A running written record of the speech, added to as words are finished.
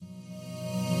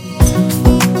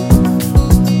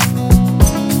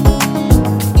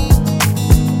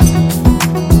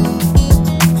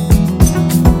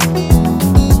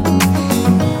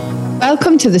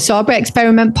to the Sober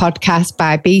Experiment podcast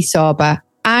by Be Sober.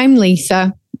 I'm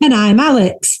Lisa. And I'm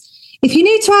Alex. If you're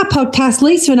new to our podcast,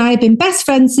 Lisa and I have been best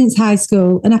friends since high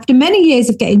school. And after many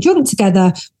years of getting drunk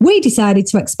together, we decided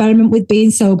to experiment with being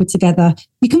sober together.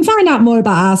 You can find out more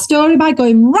about our story by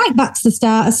going right back to the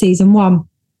start of season 1.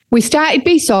 We started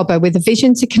Be Sober with a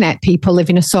vision to connect people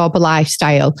living a sober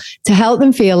lifestyle, to help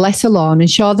them feel less alone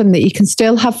and show them that you can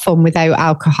still have fun without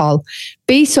alcohol.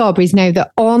 Be Sober is now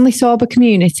the only sober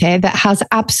community that has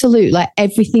absolutely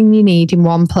everything you need in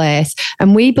one place.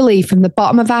 And we believe from the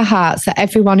bottom of our hearts that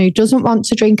everyone who doesn't want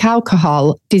to drink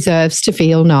alcohol deserves to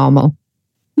feel normal.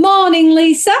 Morning,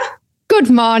 Lisa. Good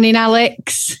morning,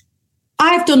 Alex.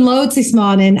 I've done loads this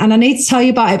morning and I need to tell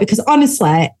you about it because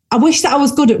honestly, I wish that I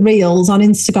was good at reels on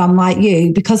Instagram like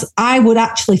you, because I would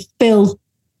actually fill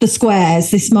the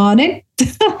squares this morning.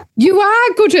 You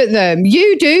are good at them.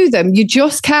 You do them. You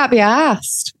just can't be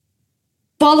asked.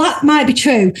 Well, that might be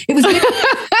true. It was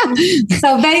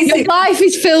so basically, your life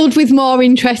is filled with more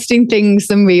interesting things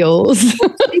than reels.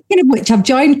 Speaking of which, I've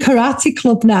joined karate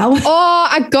club now. Oh,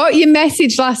 I got your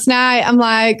message last night. I'm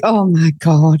like, oh my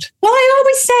God. Well, I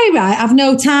always say, right, I've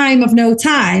no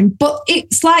time. But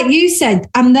it's like you said,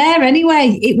 I'm there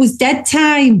anyway. It was dead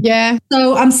time. Yeah.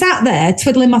 So I'm sat there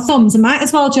twiddling my thumbs. I might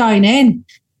as well join in.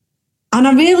 And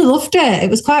I really loved it.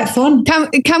 It was quite fun.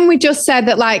 Can we just say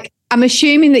that, like, I'm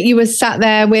assuming that you were sat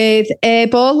there with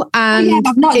Abel and yeah,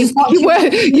 I'm not just you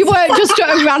weren't just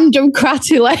at a random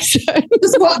karate lesson.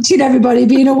 Just watching everybody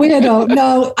being a weirdo.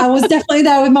 No, I was definitely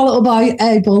there with my little boy,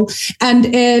 Abel.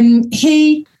 And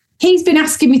he's been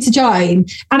asking me to join.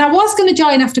 And I was going to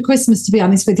join after Christmas, to be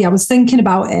honest with you. I was thinking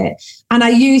about it. And I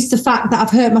used the fact that I've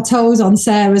hurt my toes on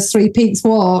Sarah's 3 Peaks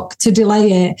walk to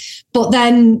delay it. But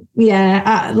then,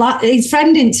 his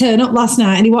friend didn't turn up last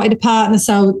night and he wanted a partner.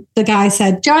 So the guy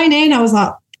said, join in. I was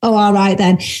like, oh, all right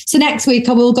then. So next week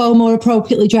I will go more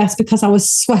appropriately dressed because I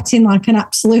was sweating like an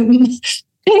absolute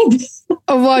pig.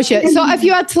 Oh, was you? So have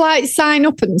you had to like sign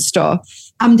up and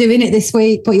stuff? I'm doing it this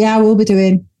week, but yeah, I will be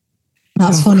doing.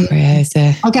 That's funny.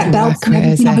 Crazy. I'll get belts and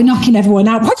everything. I'll be knocking everyone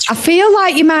out. I feel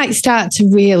like you might start to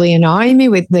really annoy me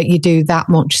with that you do that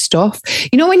much stuff.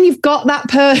 You know, when you've got that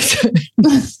person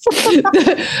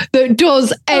that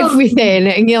does everything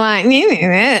and you're like,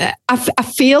 I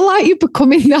feel like you're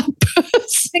becoming that person.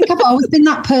 I think I've always been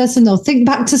that person though. Think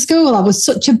back to school. I was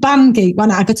such a band geek.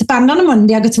 When I go to band on a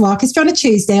Monday, I go to orchestra on a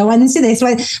Tuesday, I went into this.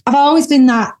 I've always been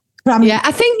that. Yeah,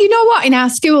 I think, you know what, in our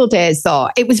school days, though,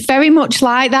 it was very much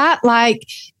like that. Like,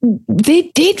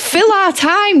 they did fill our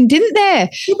time, didn't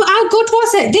they? Yeah, but how good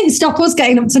was it? It didn't stop us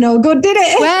getting up to no good, did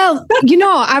it? Well, you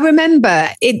know, I remember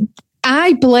it.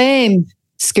 I blame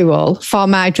school for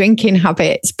my drinking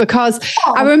habits because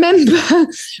I remember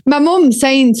my mum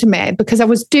saying to me, because I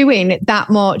was doing it that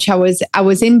much, I was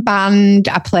in band,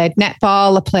 I played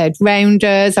netball, I played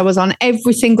rounders, I was on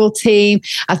every single team,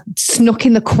 I snuck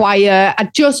in the choir, I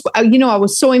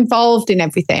was so involved in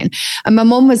everything. And my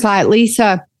mum was like,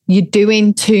 Lisa, you're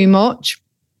doing too much.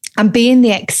 And being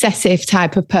the excessive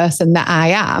type of person that I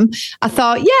am, I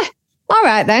thought, yeah, all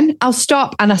right then, I'll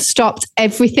stop. And I stopped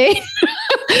everything.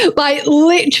 Like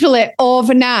literally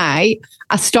overnight,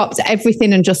 I stopped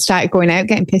everything and just started going out,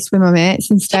 getting pissed with my mates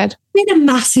instead. It's been a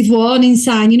massive warning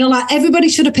sign, you know, like everybody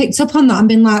should have picked up on that and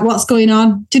been like, what's going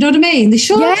on? Do you know what I mean? They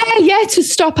should. Yeah, to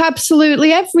stop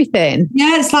absolutely everything.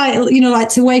 Yeah, it's like, you know, like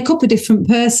to wake up a different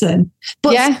person.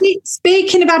 But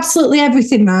speaking of absolutely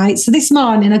everything, right? So this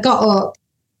morning I got up,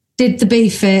 did the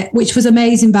B-Fit, which was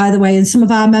amazing, by the way, and some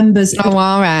of our members. Oh,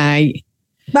 all right.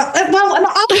 But,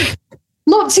 I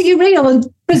looked at your reel and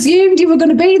presumed you were going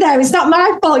to be there. It's not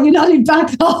my fault you nodded back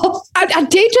off. I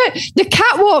did. The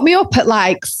cat woke me up at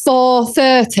like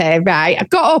 4:30, right? I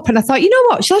got up and I thought, you know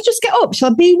what? Shall I just get up?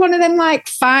 Shall I be one of them like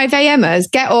 5 a.m.ers?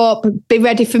 Get up, be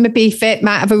ready for my B-Fit,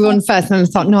 might have a run first. And I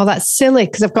thought, no, that's silly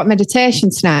because I've got meditation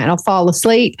tonight and I'll fall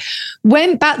asleep.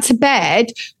 Went back to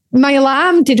bed. My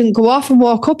alarm didn't go off and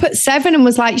woke up at 7 and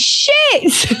was like,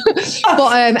 shit.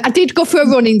 But I did go for a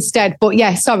run instead. But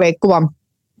yeah, sorry, go on.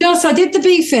 No, so I did the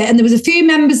B-Fit and there was a few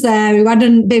members there who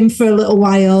hadn't been for a little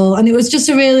while and it was just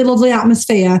a really lovely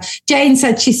atmosphere. Jane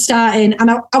said she's starting, and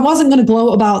I wasn't going to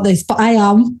gloat about this, but I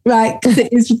am, right?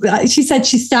 She said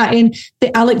she's starting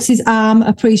the Alex's Arm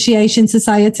Appreciation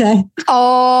Society.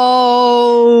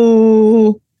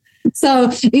 Oh.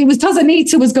 So it was because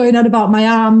Anita was going on about my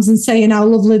arms and saying how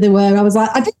lovely they were. I was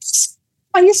like, I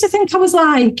used to think I was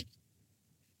like,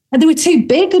 they were too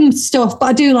big and stuff, but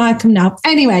I do like them now.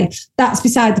 Anyway, that's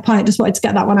beside the point. Just wanted to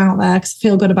get that one out there because I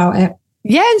feel good about it.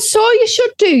 Yeah, and so you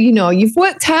should do, you've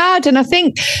worked hard. And I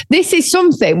think this is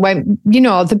something when,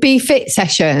 the Be Fit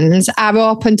sessions are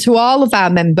open to all of our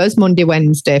members, Monday,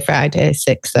 Wednesday, Friday,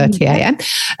 6:30 a.m.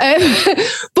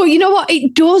 But you know what?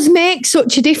 It does make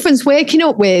such a difference waking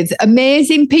up with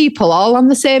amazing people all on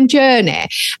the same journey.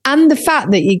 And the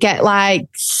fact that you get like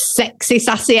sexy,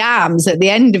 sassy arms at the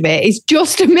end of it is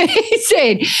just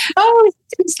amazing. Oh,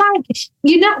 it's like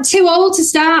you're not too old to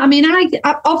start. I mean,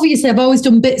 obviously I've always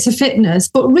done bits of fitness,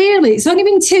 but really it's only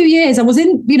been 2 years. I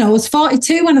was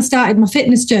 42 when I started my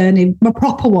fitness journey, my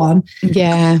proper one.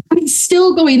 Yeah. And it's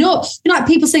still going up. Like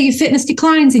people say your fitness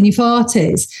declines in your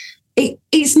 40s.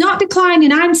 It's not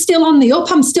declining. I'm still on the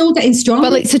up. I'm still getting stronger.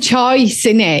 Well, it's a choice,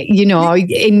 isn't it?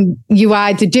 You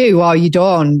either do or you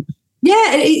don't.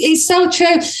 Yeah, it's so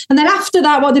true. And then after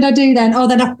that, what did I do then? Oh,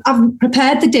 then I've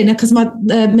prepared the dinner because my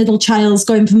middle child's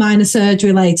going for minor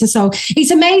surgery later. So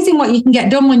it's amazing what you can get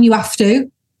done when you have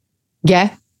to.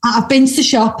 Yeah. I've been to the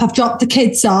shop. I've dropped the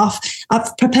kids off.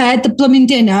 I've prepared the blooming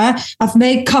dinner. I've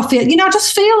made coffee. I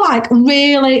just feel like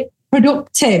really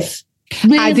productive.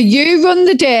 Really? Either you run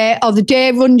the day or the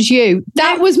day runs you.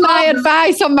 That was my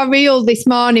advice on my reel this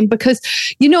morning because,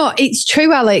 it's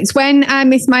true, Alex. When I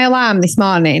missed my alarm this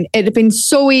morning, it'd have been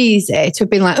so easy to have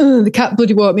been like, oh, the cat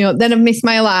bloody woke me up. Then I've missed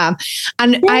my alarm.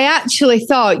 And I actually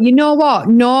thought, you know what?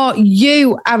 No,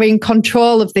 you are in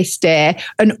control of this day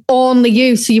and only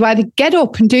you. So you either get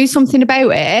up and do something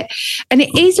about it. And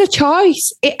it is a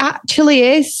choice. It actually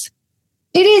is.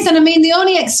 It is. And I mean, the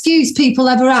only excuse people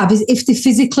ever have is if they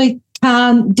physically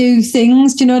can't do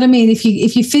things. Do you know what I mean? If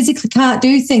you physically can't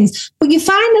do things, but you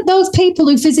find that those people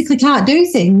who physically can't do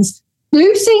things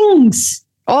do things.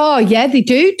 Oh yeah, they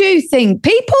do things.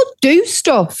 People do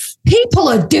stuff. People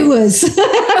are doers.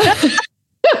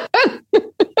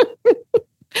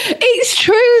 It's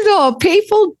true though.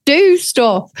 People do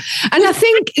stuff. And I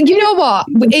think, you know what?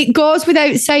 It goes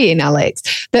without saying,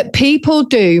 Alex, that people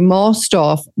do more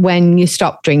stuff when you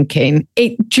stop drinking.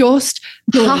 It just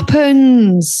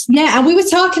happens. Yeah. And we were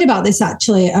talking about this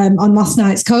actually on last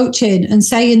night's coaching and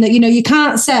saying that, you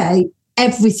can't say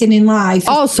everything in life.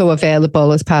 Also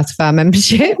available as part of our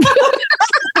membership.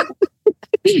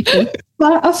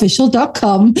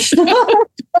 Official.com.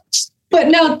 But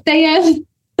no, they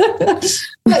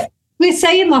but we're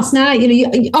saying last night,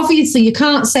 obviously you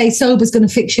can't say sober's going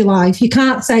to fix your life. You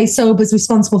can't say sober's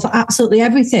responsible for absolutely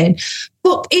everything.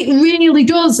 But it really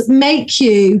does make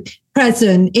you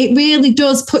present. It really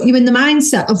does put you in the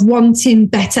mindset of wanting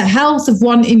better health, of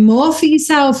wanting more for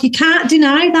yourself. You can't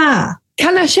deny that.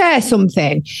 Can I share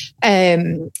something?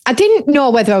 I didn't know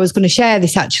whether I was going to share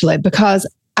this actually because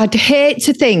I'd hate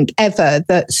to think ever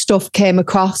that stuff came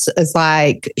across as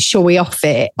like showy off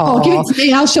it. Or, give it to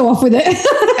me, I'll show off with it.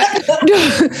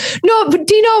 No, but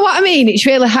do you know what I mean? It's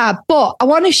really hard, but I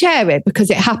want to share it because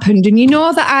it happened. And you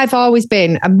know that I've always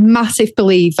been a massive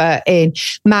believer in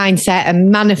mindset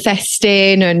and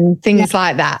manifesting and things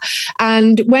like that.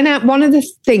 And one of the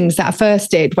things that I first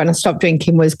did when I stopped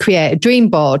drinking was create a dream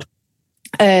board.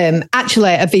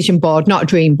 Actually a vision board, not a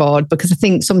dream board, because I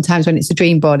think sometimes when it's a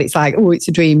dream board, it's like, oh, it's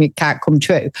a dream, it can't come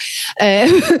true.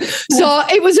 So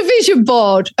it was a vision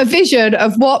board, a vision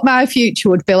of what my future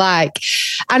would be like.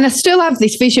 And I still have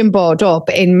this vision board up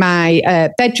in my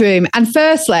bedroom. And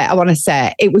firstly, I want to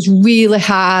say it was really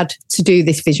hard to do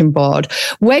this vision board.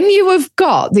 When you have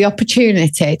got the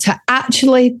opportunity to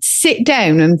actually sit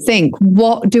down and think,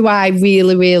 what do I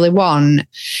really, really want?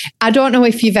 I don't know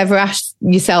if you've ever asked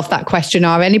yourself that question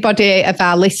or anybody of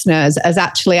our listeners has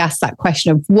actually asked that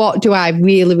question of what do I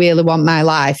really, really want my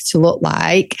life to look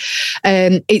like?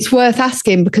 It's worth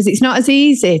asking because it's not as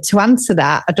easy to answer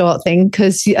that, I don't think,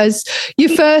 as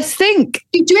you first think.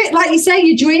 You do it, like you say,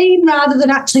 you dream rather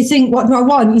than actually think, what do I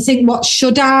want? You think, what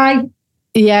should I?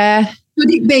 Yeah.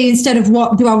 Should it be instead of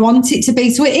what do I want it to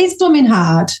be? So it is blooming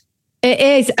hard. It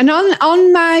is. And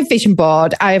on my vision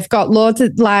board, I've got loads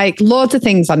of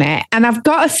things on it. And I've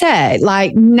got to say,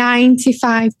 like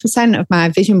 95% of my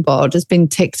vision board has been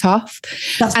ticked off.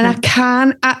 I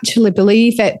can't actually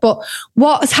believe it. But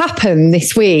what's happened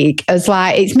this week is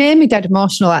it's made me dead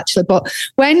emotional actually. But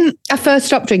when I first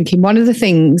stopped drinking, one of the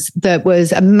things that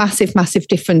was a massive, massive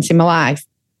difference in my life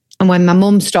and when my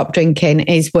mum stopped drinking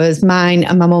was mine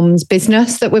and my mum's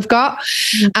business that we've got.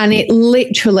 Mm-hmm. And it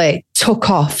literally took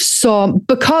off. So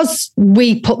because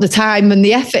we put the time and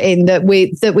the effort in that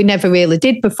we never really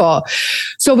did before.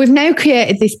 So we've now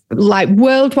created this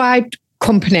worldwide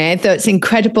company that's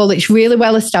incredible. It's really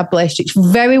well established. It's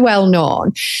very well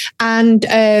known. And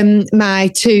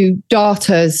my two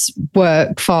daughters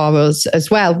work for us as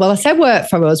well. Well, I say work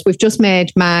for us. We've just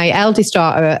made my eldest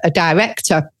daughter a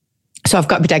director. So I've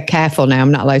got to be dead careful now.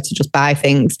 I'm not allowed to just buy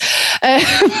things.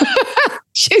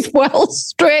 She's well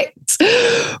strict.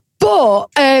 But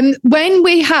when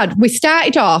we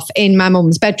started off in my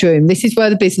mum's bedroom. This is where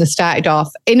the business started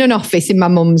off, in an office in my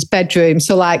mum's bedroom.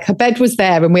 So like her bed was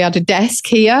there and we had a desk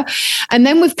here. And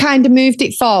then we've kind of moved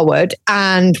it forward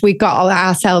and we got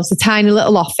ourselves a tiny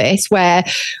little office where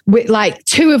like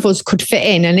two of us could fit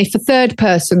in. And if a third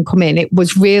person come in, it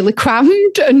was really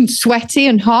crammed and sweaty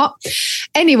and hot.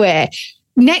 Anyway,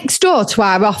 next door to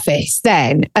our office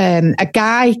then, a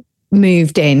guy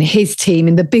moved in, his team,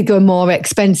 in the bigger, more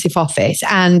expensive office,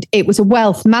 and it was a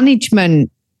wealth management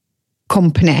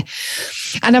company.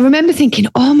 And I remember thinking,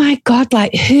 oh my God,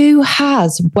 like who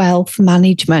has wealth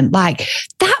management? Like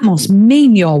that must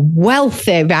mean you're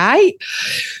wealthy, right?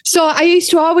 So I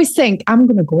used to always think, I'm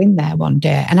going to go in there one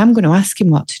day and I'm going to ask him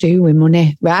what to do with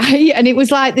money, right? And it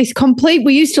was like this complete,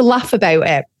 we used to laugh about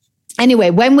it. Anyway,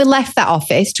 when we left that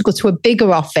office to go to a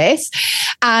bigger office,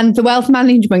 and the wealth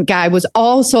management guy was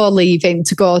also leaving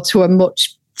to go to a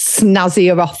much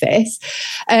snazzier office,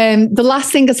 the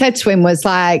last thing I said to him was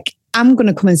like, I'm going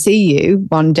to come and see you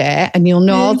one day and you'll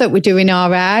know that we're doing all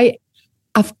right.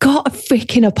 I've got a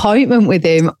freaking appointment with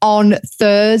him on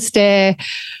Thursday.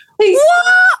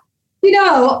 What? You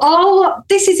know,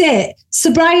 this is it.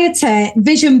 Sobriety,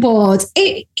 vision board.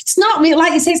 It's not really,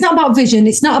 like you say, it's not about vision.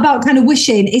 It's not about kind of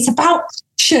wishing. It's about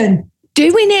action.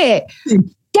 Doing it.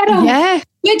 Get on. Yeah.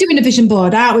 We're doing a vision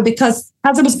board, aren't we? Because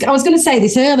as I was going to say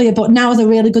this earlier, but now is a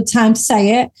really good time to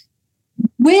say it.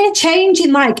 We're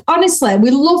changing, like, honestly, we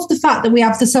love the fact that we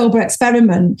have the sober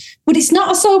experiment, but it's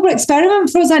not a sober experiment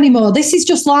for us anymore. This is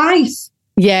just life.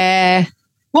 Yeah.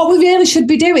 What we really should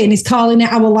be doing is calling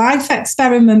it our life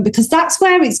experiment, because that's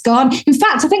where it's gone. In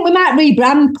fact, I think we might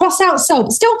rebrand, cross out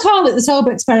sober, still call it the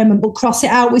sober experiment, but cross it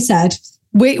out, we said.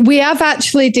 We have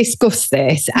actually discussed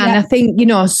this, and I think, you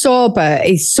know, sober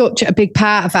is such a big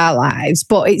part of our lives,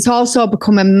 but it's also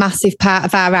become a massive part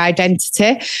of our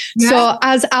identity. Yeah. So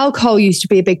as alcohol used to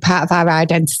be a big part of our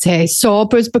identity,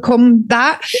 sober has become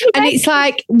that. And it's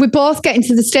like, we're both getting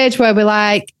to the stage where we're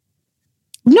like,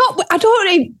 I don't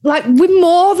really, like, we're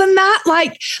more than that.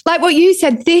 Like what you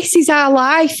said, this is our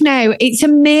life now. It's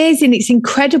amazing. It's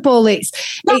incredible. It's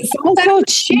also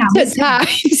shit at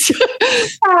times.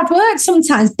 Hard work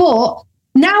sometimes, but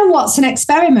now what's an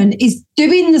experiment is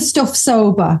doing the stuff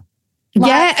sober.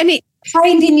 Like, and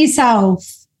finding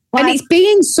yourself. Like, and it's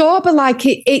being sober, like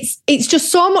it's just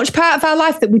so much part of our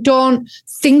life that we don't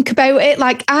think about it.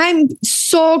 Like, I'm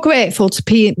so grateful to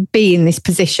be in this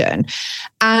position,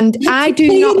 and I do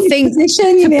not think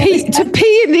to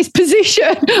be in this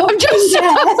position. I'm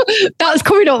just that's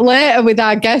coming up later with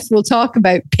our guest. We'll talk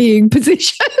about peeing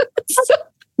positions.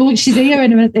 Well, she's here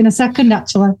in a second,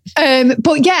 actually.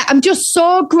 But yeah, I'm just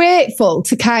so grateful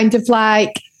to kind of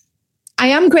like, I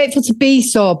am grateful to be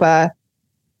sober.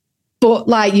 But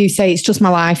like you say, it's just my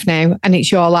life now, and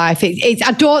it's your life.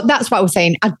 That's what I was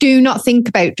saying. I do not think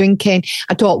about drinking.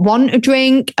 I don't want to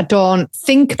drink. I don't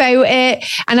think about it.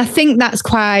 And I think that's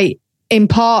quite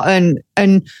important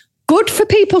and good for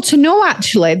people to know,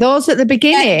 actually, those at the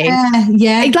beginning.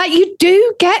 Yeah. It's like, you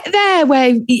do get there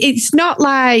where it's not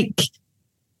like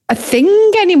a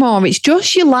thing anymore. It's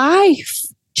just your life.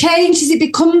 Changes, it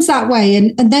becomes that way,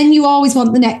 and then you always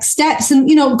want the next steps. And,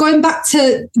 you know, going back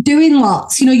to doing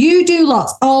lots, you know, you do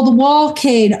lots, all the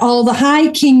walking, all the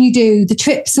hiking you do, the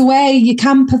trips away, your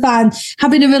camper van,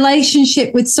 having a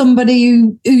relationship with somebody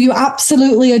who you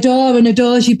absolutely adore and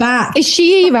adores you back. Is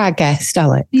she here, our guest,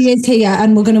 Alex? She is here,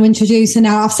 and we're going to introduce her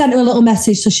now. I've sent her a little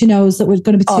message so she knows that we're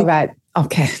going to be all right.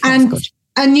 Okay, that's good.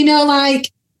 And, you know,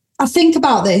 like, I think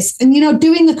about this, and, you know,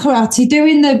 doing the karate,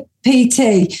 doing the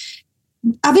PT,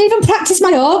 I've even practiced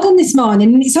my organ this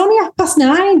morning, and it's only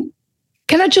 9:30.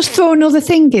 Can I just throw another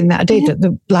thing in that I did,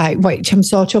 which I'm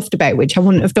so chuffed about, which I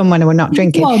wouldn't have done when I were not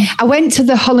drinking? I went to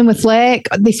the Hollingworth Lake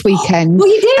this weekend. Oh,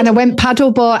 you did? And I went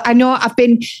paddleboard. I know I've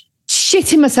been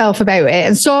shitting myself about it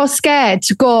and so scared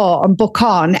to go and book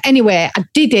on. Anyway, I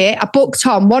did it. I booked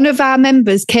on. One of our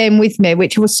members came with me,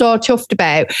 which I was so chuffed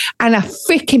about, and I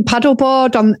freaking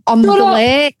paddleboard on the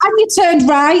lake. And you turned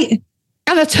right.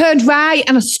 And I turned right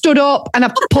and I stood up and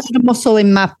I pulled a muscle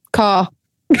in my car.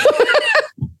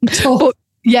 But,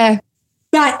 yeah.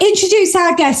 Right, introduce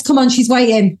our guest. Come on, she's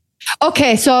waiting.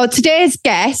 Okay, so today's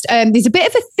guest, there's a bit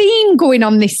of a theme going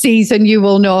on this season, you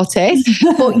will notice.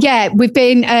 But yeah, we're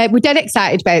dead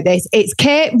excited about this. It's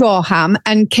Kate Roe,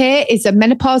 and Kate is a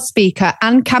menopause speaker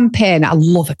and campaigner. I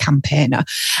love a campaigner.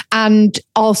 And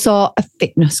also a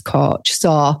fitness coach.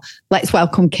 So let's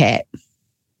welcome Kate.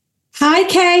 Hi,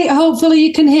 Kate. Hopefully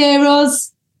you can hear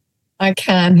us. I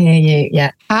can hear you,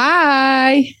 yeah.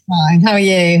 Hi. Hi, how are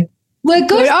you? We're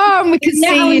good. Oh, and we can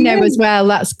see you now as well.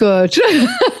 That's good.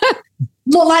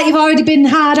 Look like you've already been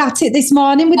hard at it this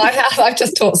morning. I've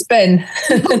just taught spin.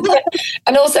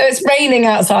 And also it's raining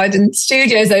outside and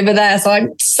studio's over there, so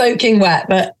I'm soaking wet,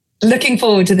 but looking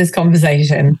forward to this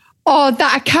conversation. Oh,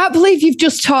 I can't believe you've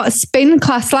just taught a spin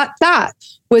class. Like that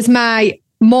was my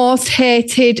most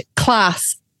hated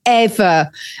class ever,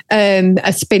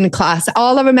 a spin class.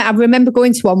 I remember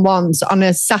going to one once on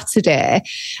a Saturday,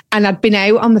 and I'd been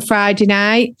out on the Friday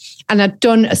night and I'd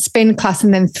done a spin class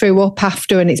and then threw up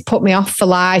after, and it's put me off for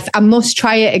life. I must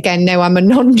try it again now I'm a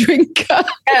non-drinker.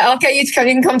 Yeah, I'll get you to come.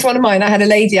 You can come to one of mine. I had a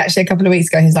lady actually a couple of weeks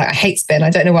ago who's like, I hate spin.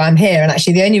 I don't know why I'm here. And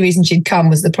actually the only reason she'd come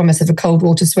was the promise of a cold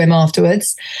water swim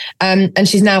afterwards. And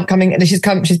she's now coming,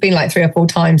 she's been like 3 or 4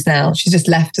 times now. She's just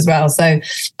left as well. So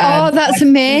that's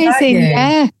amazing.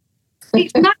 Yeah.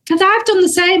 Because I've done the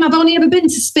same. I've only ever been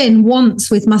to spin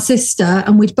once with my sister,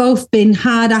 and we'd both been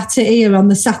hard at it here on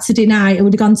the Saturday night, and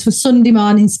we'd have gone to a Sunday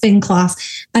morning spin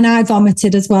class, and I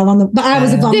vomited as well but I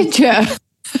was a vomiter. Did you?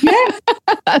 Yeah.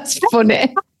 That's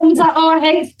funny. I was like, I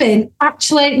hate spin.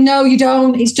 Actually, no, you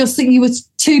don't. It's just that you were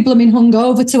too blooming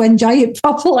hungover to enjoy it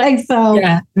properly. So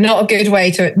yeah, not a good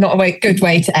way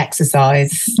to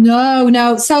exercise.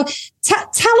 No. So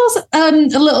tell us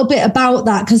a little bit about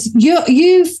that, because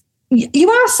you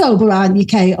are sober, aren't you,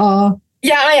 Kate? Or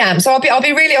yeah, I am. So I'll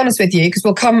be really honest with you, because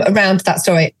we'll come around to that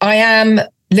story. I am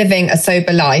living a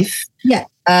sober life. Yeah.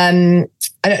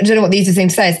 I don't know what the easiest thing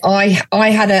to say is. I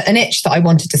had an itch that I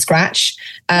wanted to scratch,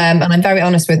 and I'm very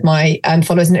honest with my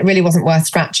followers, and it really wasn't worth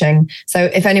scratching. So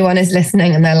if anyone is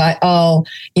listening and they're like, oh,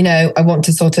 I want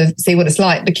to sort of see what it's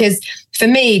like, because for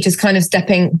me, just kind of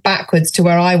stepping backwards to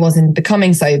where I was in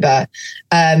becoming sober,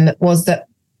 was that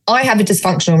I have a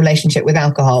dysfunctional relationship with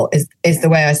alcohol is the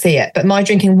way I see it. But my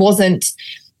drinking wasn't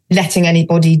letting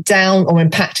anybody down or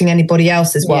impacting anybody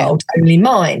else's world, only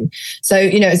mine. So,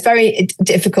 it's very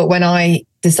difficult when I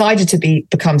decided to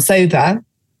become sober,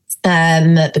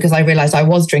 because I realized I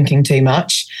was drinking too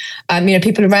much.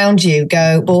 People around you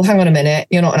go, well, hang on a minute,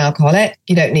 you're not an alcoholic.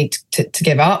 You don't need to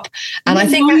give up. And I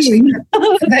think actually,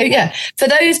 for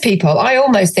those people, I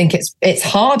almost think it's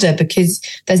harder because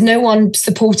there's no one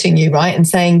supporting you, right? And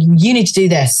saying, you need to do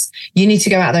this. You need to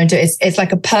go out there and do it. It's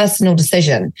like a personal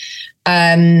decision.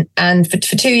 And for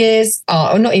 2 years,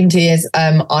 or not even 2 years,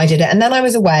 I did it. And then I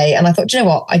was away and I thought, do you know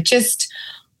what? I just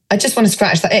want to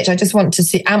scratch that itch. I just want to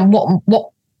see,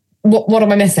 what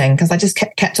am I missing? Because I just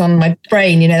kept on my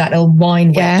brain, that little wine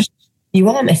witch. Yeah. You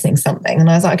are missing something. And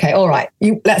I was like, okay, all right,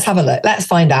 let's have a look. Let's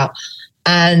find out.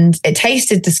 And it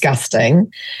tasted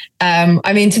disgusting. To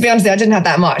be honest, I didn't have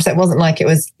that much. So it wasn't like it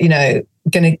was, going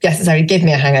to necessarily give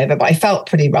me a hangover, but I felt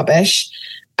pretty rubbish.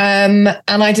 And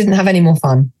I didn't have any more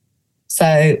fun.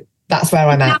 So that's where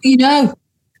I'm at.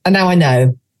 And now I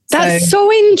know. That's so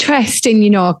interesting,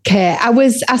 Kate.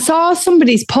 I saw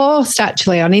somebody's post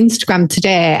actually on Instagram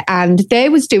today, and they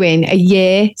was doing a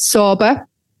year sober.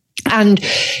 And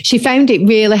she found it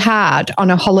really hard on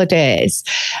her holidays.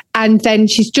 And then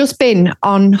she's just been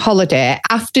on holiday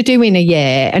after doing a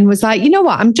year and was like, you know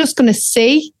what, I'm just going to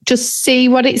see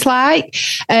what it's like.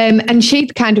 And she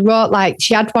kind of wrote, like,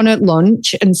 she had one at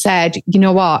lunch and said, you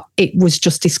know what, it was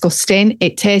just disgusting.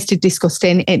 It tasted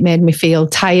disgusting. It made me feel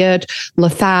tired,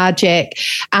 lethargic.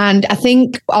 And I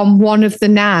think on one of the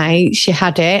nights she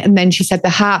had it, and then she said the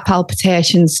heart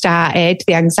palpitations started,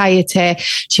 the anxiety,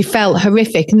 she felt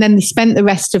horrific. And then they spent the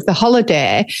rest of the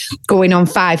holiday going on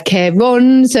 5K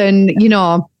runs and,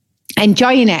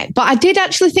 enjoying it. But I did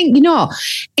actually think,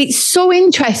 it's so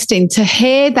interesting to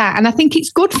hear that. And I think it's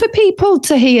good for people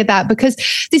to hear that, because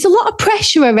there's a lot of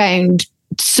pressure around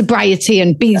sobriety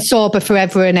and being sober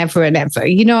forever and ever and ever,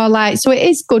 so it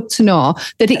is good to know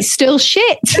that it's still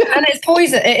shit. And it's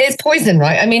poison. It is poison,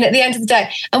 right? At the end of the day.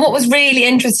 And what was really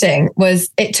interesting was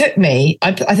it took me,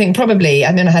 I think probably,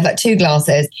 I had like 2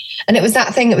 glasses, and it was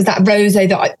that rosé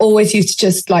that I always used to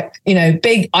just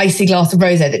big icy glass of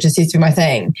rosé that just used to be my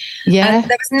thing. Yeah. And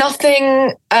there was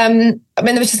nothing,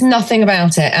 there was just nothing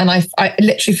about it. And I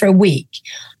literally for a week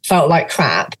felt like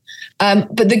crap.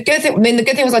 But the good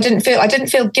thing was I didn't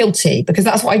feel guilty, because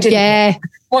that's what I didn't. Yeah.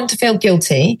 Want to feel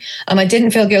guilty, and I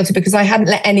didn't feel guilty because I hadn't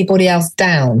let anybody else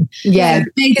down. Yeah.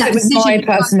 Because it was my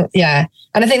personal, yeah.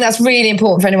 And I think that's really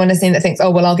important for anyone listening that thinks, oh,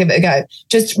 well, I'll give it a go.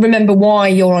 Just remember why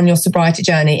you're on your sobriety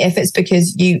journey. If it's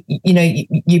because you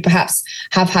perhaps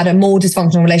have had a more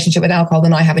dysfunctional relationship with alcohol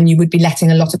than I have, and you would be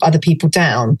letting a lot of other people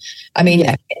down.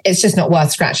 It's just not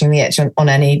worth scratching the itch on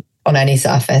any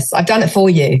surface. I've done it for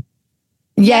you.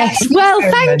 Yes. Well,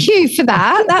 thank you for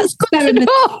that. That's good to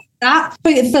know.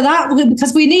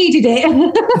 Because we needed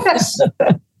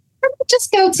it.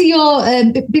 Just go to your,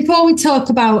 before we talk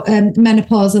about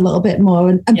menopause a little bit more,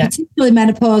 and particularly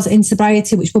menopause in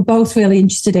sobriety, which we're both really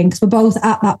interested in because we're both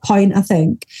at that point, I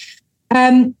think.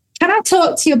 Can I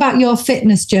talk to you about your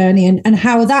fitness journey and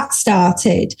how that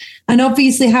started? And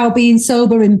obviously how being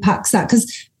sober impacts that?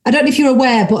 Because I don't know if you're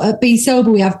aware, but at Be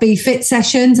Sober, we have Be Fit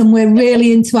sessions and we're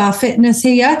really into our fitness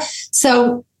here.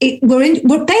 So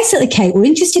we're basically, Kate, we're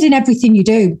interested in everything you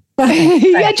do.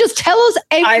 Yeah, just tell us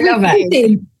everything. I love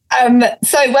it.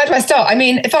 So where do I start? I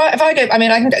mean, if I go, I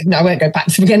mean, I won't go back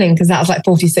to the beginning because that was like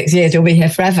 46 years. You'll be here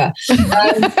forever.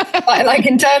 Like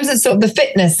in terms of sort of the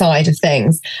fitness side of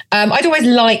things, I'd always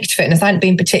liked fitness. I hadn't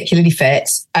been particularly fit.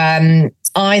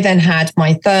 I then had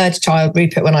my third child,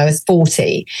 Rupert, when I was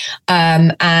 40,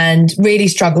 and really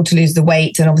struggled to lose the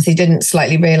weight. And obviously didn't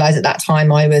slightly realize at that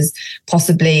time I was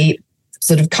possibly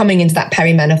sort of coming into that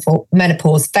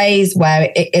perimenopause phase where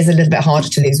it is a little bit harder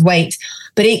to lose weight.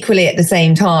 But equally at the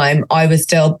same time, I was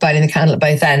still burning the candle at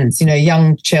both ends,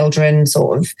 young children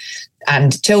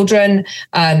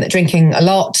drinking a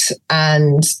lot.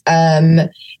 And,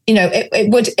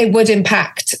 it would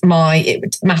impact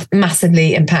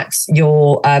massively impacts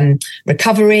your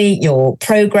recovery, your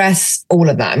progress, all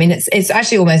of that. I mean, it's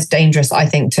actually almost dangerous, I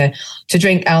think, to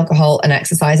drink alcohol and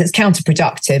exercise. It's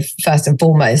counterproductive, first and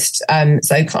foremost.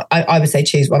 So I would say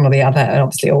choose one or the other, and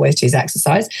obviously always choose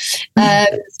exercise.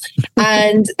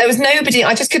 And there was nobody,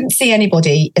 I just couldn't see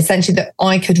anybody essentially that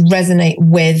I could resonate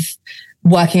with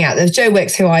working out. There's Joe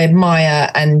Wicks, who I admire,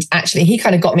 and actually he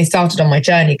kind of got me started on my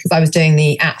journey because I was doing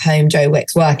the at-home Joe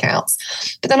Wicks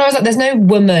workouts. But then I was like, there's no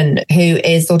woman who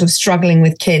is sort of struggling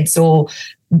with kids or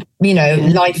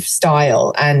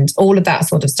lifestyle and all of that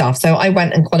sort of stuff. So I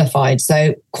went and qualified.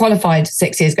 So qualified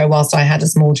 6 years ago whilst I had a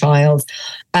small child,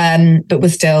 but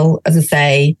was still, as I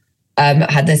say,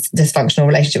 had this dysfunctional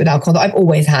relationship with alcohol that I've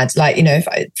always had. Like,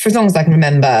 for as long as I can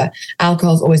remember,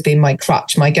 alcohol's always been my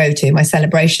crutch, my go-to, my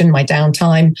celebration, my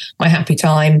downtime, my happy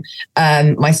time,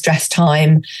 my stress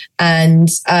time. And,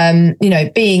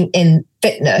 being in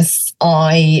fitness,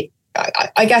 I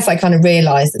guess I kind of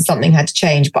realized that something had to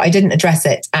change, but I didn't address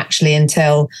it actually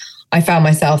until I found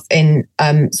myself in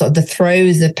sort of the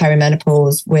throes of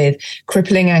perimenopause with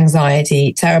crippling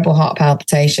anxiety, terrible heart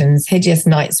palpitations, hideous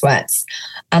night sweats.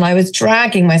 And I was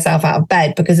dragging myself out of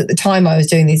bed because at the time I was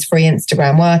doing these free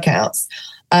Instagram workouts,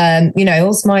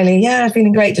 all smiley,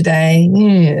 feeling great today.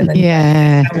 And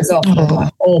then I was off.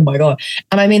 Like, oh my God.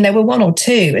 And I mean, there were one or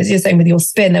two, as you're saying with your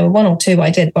spin, there were one or two I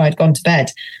did where I'd gone to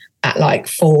bed at like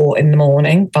 4 in the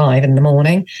morning, 5 in the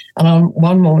morning. And on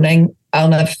one morning, I'll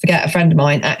never forget, a friend of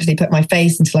mine actually put my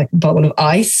face into like a bowl of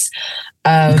ice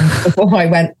before I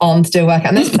went on to do a workout.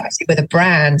 And this was actually with a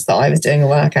brand that I was doing a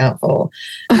workout for.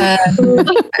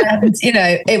 And,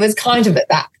 it was kind of at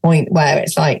that point where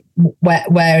it's like,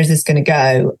 where is this going to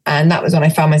go? And that was when I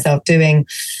found myself doing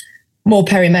more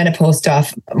perimenopause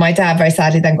stuff. My dad very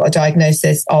sadly then got a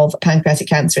diagnosis of pancreatic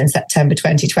cancer in September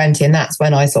 2020. And that's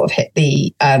when I sort of hit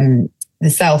the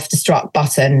self-destruct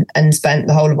button and spent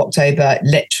the whole of October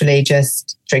literally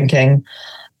just drinking.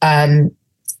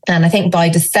 And I think by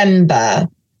December,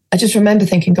 I just remember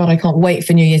thinking, God, I can't wait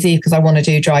for New Year's Eve because I want to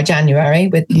do Dry January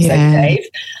with Dave.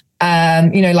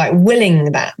 Like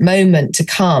willing that moment to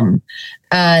come.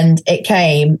 And it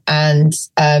came, and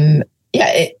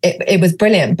it was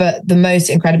brilliant. But the most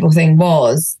incredible thing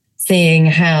was seeing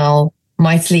how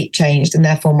my sleep changed and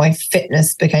therefore my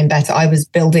fitness became better. I was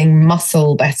building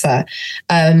muscle better.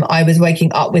 I was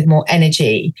waking up with more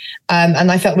energy.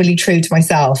 And I felt really true to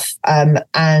myself. And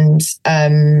owned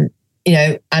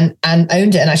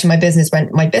it. And actually my business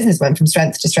went from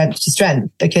strength to strength to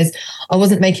strength because I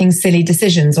wasn't making silly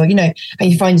decisions or, and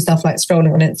you find yourself like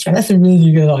scrolling on Instagram. That's a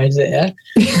really good idea.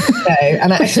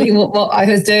 And actually what I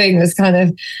was doing was kind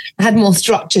of had more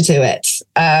structure to it.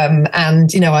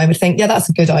 I would think, that's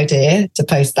a good idea to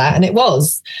post that. And it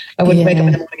was. I wouldn't wake up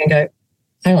in the morning and go,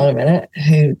 hang on a minute,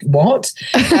 what?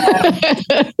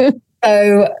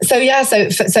 So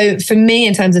for me,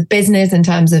 in terms of business, in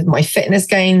terms of my fitness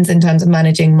gains, in terms of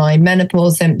managing my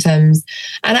menopause symptoms,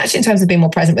 and actually in terms of being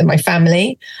more present with my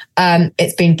family,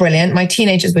 it's been brilliant. My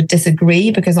teenagers would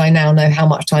disagree because I now know how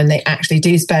much time they actually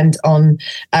do spend on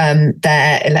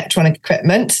their electronic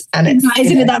equipment. And isn't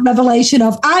it that revelation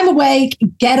of I'm awake,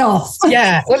 get off?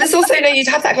 Yeah. Well, it's also, you'd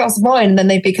have that glass of wine and then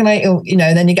they'd be,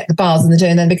 then you get the bars and the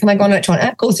gin and then can I go on electronic?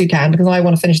 Of course you can, because I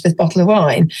want to finish this bottle of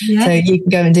wine. Yeah. So you can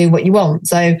go and do what you you want.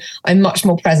 So I'm much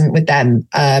more present with them,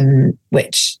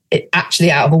 which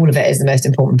actually out of all of it is the most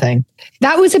important thing.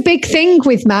 That was a big thing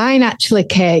with mine, actually,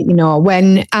 Kate. You know,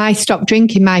 when I stopped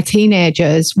drinking, my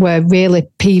teenagers were really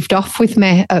peeved off with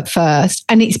me at first.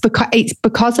 And it's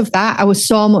because of that. I was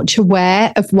so much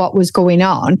aware of what was going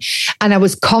on, and I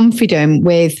was confident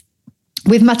with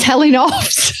my telling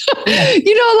offs. Yeah.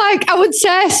 You know, like I would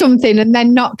say something and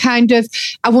then not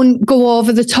I wouldn't go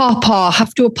over the top or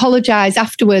have to apologize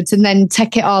afterwards and then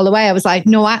take it all away. I was like,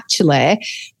 no, actually,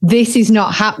 this is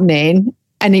not happening.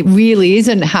 And it really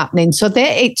isn't happening. So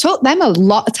it took them a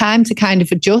lot of time to kind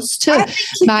of adjust to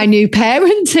my new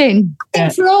parenting. I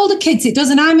think for all the kids, it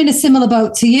does. And I'm in a similar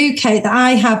boat to you, Kate, that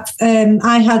I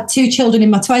had 2 children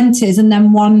in my 20s and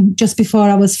then one just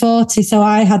before I was 40. So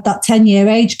I had that 10-year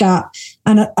age gap,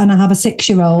 and I have a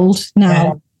 6-year-old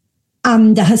now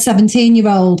and a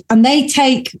 17-year-old. And they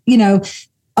take, you know,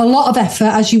 a lot of effort,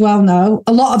 as you well know,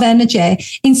 a lot of energy.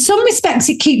 In some respects,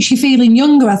 it keeps you feeling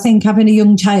younger, I think, having a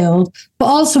young child, but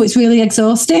also it's really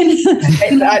exhausting.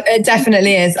 It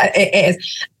definitely is. It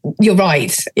is. You're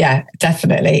right. Yeah,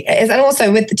 definitely. It is. And also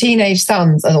with the teenage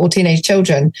sons or teenage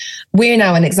children, we're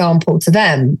now an example to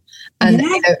them. And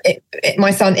you know,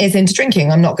 my son is into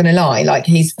drinking. I'm not going to lie. Like,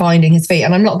 he's finding his feet,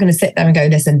 and I'm not going to sit there and go,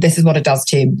 listen, this is what it does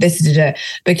to you. This is it,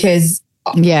 because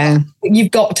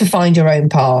you've got to find your own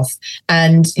path.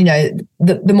 And, you know,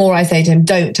 the more I say to him,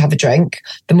 don't have a drink,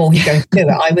 the more he's going to do it.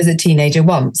 I was a teenager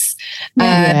once.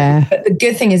 But the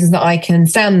good thing is that I can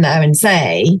stand there and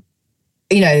say,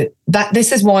 you know, that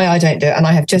this is why I don't do it. And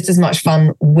I have just as much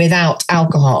fun without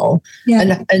alcohol.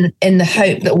 And in the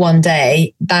hope that one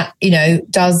day that, you know,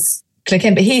 does click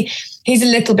in. But he's a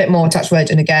little bit more touch wood.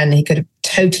 And again, he could have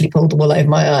totally pulled the wool over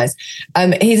my eyes.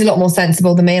 He's a lot more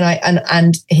sensible than me,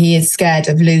 and he is scared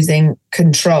of losing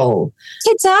control.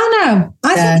 Kids are now.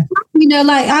 I think, you know,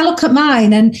 like I look at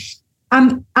mine and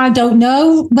I don't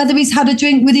know whether he's had a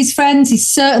drink with his friends. He's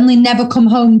certainly never come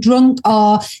home drunk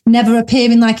or never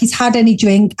appearing like he's had any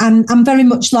drink. And I'm very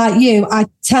much like you. I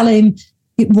tell him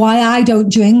why I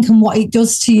don't drink and what it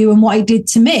does to you and what it did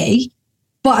to me.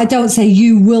 But I don't say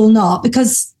you will not,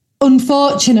 because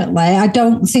unfortunately, I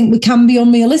don't think we can be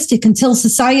unrealistic until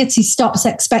society stops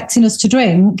expecting us to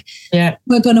drink. Yeah,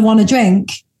 we're going to want to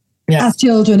drink as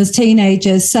children, as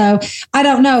teenagers. So I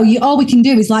don't know. All we can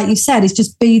do is, like you said, is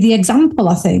just be the example,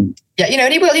 I think. Yeah, you know,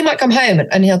 and he might come home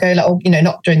and he'll go, like, oh, you know,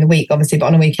 not during the week, obviously, but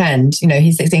on a weekend, you know,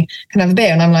 he's 16, can I have a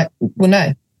beer? And I'm like, well,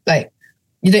 no, like,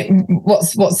 you don't,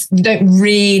 you don't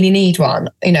really need one,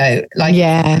 you know, like,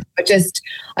 I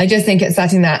just think it's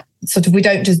setting that sort of, we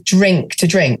don't just drink to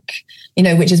drink, you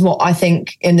know, which is what I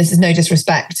think, and this is no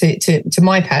disrespect to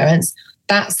my parents,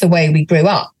 that's the way we grew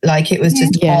up. Like, it was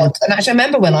just odd. And actually, I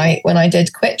remember when I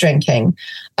did quit drinking,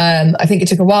 I think it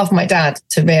took a while for my dad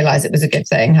to realize it was a good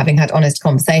thing, having had honest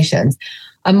conversations.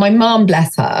 And my mom,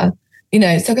 bless her, you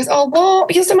know, so goes, oh,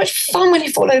 what? You're so much fun when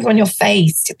you fall over on your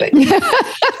face. But my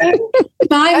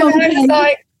mom was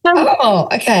like, oh,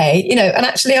 okay. You know, and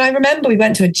actually I remember we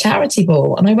went to a charity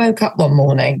ball and I woke up one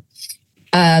morning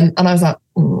and I was like,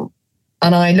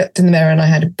 and I looked in the mirror and I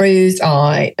had a bruised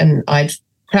eye and I'd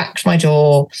cracked my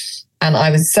jaw and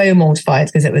I was so mortified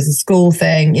because it was a school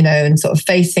thing, you know, and sort of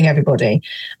facing everybody.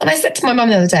 And I said to my mum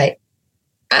the other day,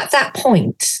 at that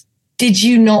point, did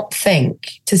you not think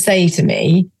to say to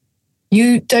me,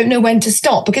 you don't know when to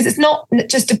stop? Because it's not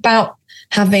just about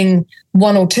having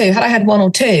one or two. Had I had one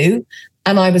or two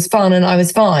and I was fun and I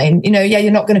was fine, you know, you're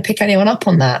not going to pick anyone up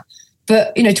on that.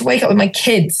 But, you know, to wake up with my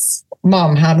kids,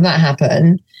 mum, how did that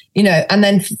happen? You know, and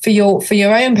then for your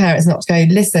own parents not to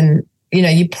go, listen, you know,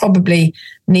 you probably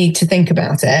need to think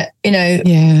about it, you know.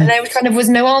 And there kind of was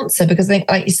no answer because,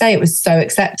 like you say, it was so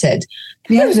accepted.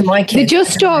 Those are my kids. They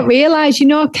just don't realise, you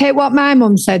know, Kate, what my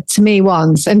mum said to me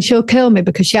once, and she'll kill me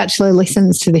because she actually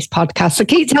listens to this podcast. So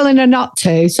keep telling her not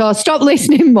to. So stop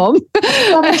listening, mum.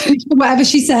 Whatever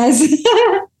she says.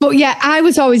 But yeah, I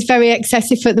was always very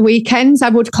excessive at the weekends. I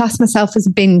would class myself as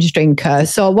a binge drinker.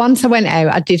 So once I went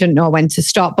out, I didn't know when to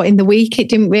stop. But in the week, it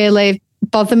didn't really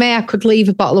bother me. I could leave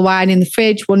a bottle of wine in the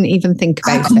fridge, wouldn't even think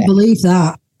about it. I couldn't believe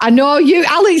that. I know you,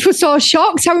 Alex, was so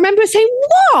shocked. I remember saying,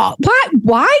 what?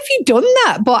 Why have you done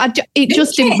that? But it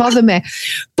just didn't bother me.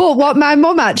 But what my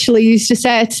mum actually used to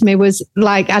say to me was,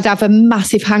 like, I'd have a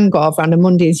massive hangover on a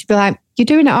Monday and she'd be like, you're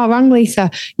doing it all wrong, Lisa.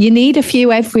 You need a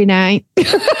few every night.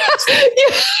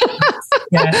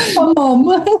 Oh,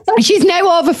 Mum. She's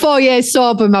now over 4 years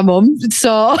sober, my mum.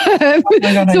 So,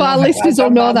 so our listeners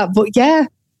don't know that. But yeah,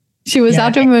 she was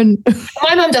adamant.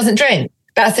 My mum doesn't drink.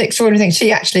 that's the extraordinary thing.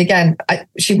 She actually, again,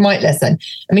 she might listen.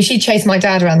 I mean, she chased my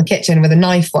dad around the kitchen with a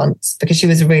knife once because she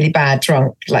was a really bad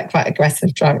drunk, like quite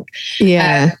aggressive drunk.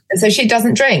 Yeah. And so she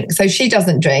doesn't drink.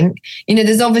 You know,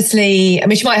 there's obviously, I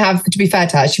mean, she might have, to be fair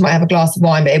to her, she might have a glass of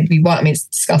wine, but it would be one, I mean, it's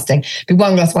disgusting. It'd be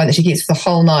one glass of wine that she keeps for the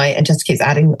whole night and just keeps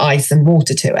adding ice and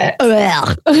water to it.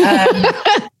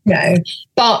 You know,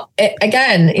 but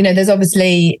again, you know, there's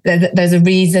obviously, there's a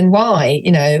reason why,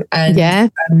 you know,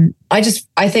 and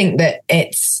I think that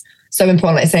it's so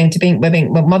important, like saying, we're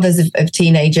being mothers of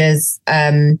teenagers,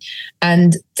 and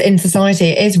in society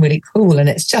it is really cool, and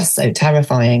it's just so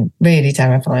terrifying, really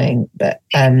terrifying. But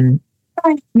and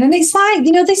it's like,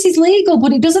 you know, this is legal,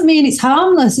 but it doesn't mean it's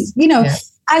harmless. It's, you know,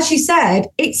 as you said,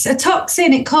 it's a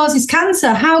toxin, it causes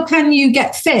cancer. How can you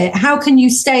get fit? How can you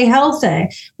stay healthy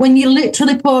when you're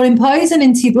literally pouring poison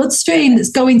into your bloodstream that's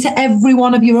going to every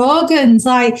one of your organs?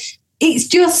 Like, it's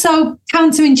just so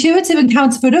counterintuitive and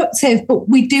counterproductive, but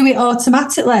we do it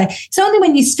automatically. It's only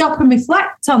when you stop and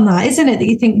reflect on that, isn't it, that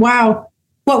you think, wow,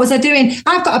 what was I doing?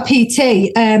 I've got a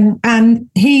PT, and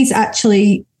he's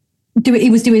actually he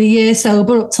was doing a year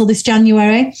sober up till this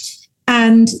January.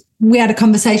 And we had a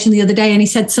conversation the other day, and he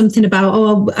said something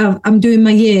about, I'm doing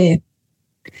my year.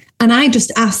 And I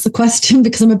just asked the question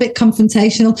because I'm a bit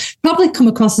confrontational, probably come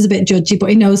across as a bit judgy, but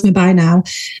he knows me by now.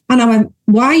 And I went,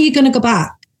 why are you going to go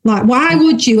back? Like, why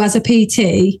would you, as a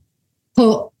PT,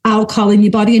 put alcohol in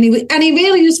your body? And he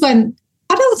really just went,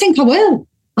 I don't think I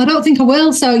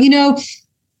will. So, you know,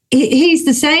 he's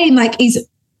the same. Like, he's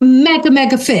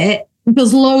mega fit,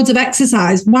 does loads of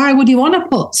exercise. Why would you want to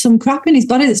put some crap in his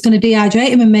body that's going to dehydrate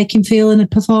him and make him feel and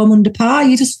perform under par?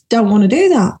 You just don't want to do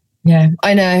that. Yeah,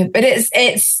 I know. But it's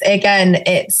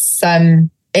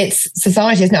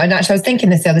society, isn't it? And actually, I was thinking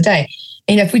this the other day.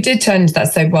 You know, if we did turn into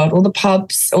that sober world, all the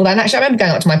pubs, all that. And actually, I remember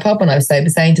going up to my pub when I was sober,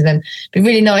 saying to them, it'd be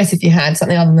really nice if you had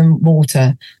something other than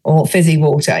water or fizzy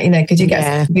water. You know, could you get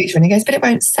some kombucha? And he goes, but it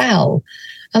won't sell.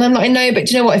 And I'm like, no, but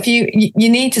do you know what? If you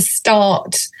need to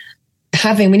start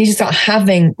we need to start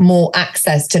having more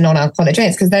access to non-alcoholic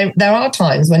drinks, because there are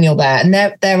times when you're there, and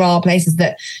there are places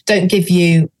that don't give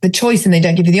you the choice and they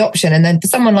don't give you the option. And then for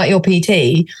someone like your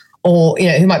PT, or, you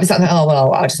know, who might be something, oh,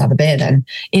 well, I'll just have a beer then,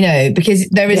 you know, because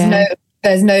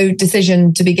there's no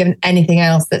decision to be given anything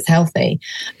else that's healthy.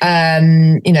 You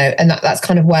know, and that's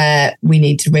kind of where we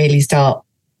need to really start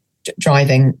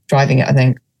driving it, I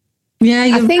think. Yeah,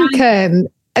 I think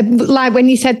like when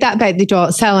you said that about they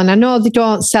don't sell, and I know they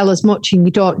don't sell as much and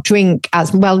you don't drink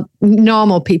as well.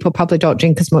 Normal people probably don't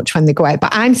drink as much when they go out,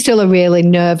 but I'm still a really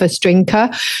nervous drinker.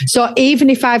 So even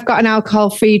if I've got an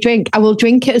alcohol-free drink, I will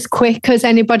drink it as quick as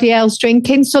anybody else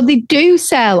drinking. So they do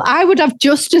sell. I would have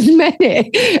just as many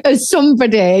as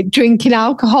somebody drinking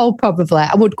alcohol probably.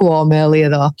 I would go home earlier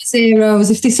though.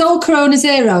 Zeros. If they sold Corona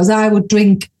Zeros, I would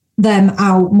drink them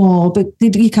out more, but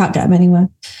you can't get them anywhere.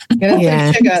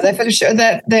 Yeah, they're full of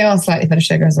sugar. They are slightly full of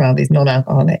sugar as well, these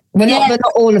non-alcoholic. Well, not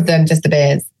all of them, just the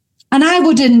beers. And I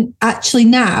wouldn't actually,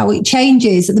 now it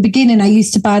changes. At the beginning, I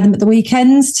used to buy them at the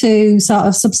weekends to sort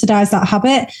of subsidise that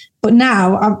habit. But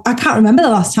now I can't remember the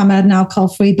last time I had an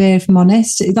alcohol-free beer, if I'm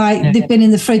honest. They've been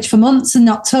in the fridge for months and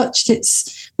not touched.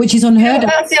 Which is unheard of.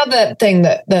 That's the other thing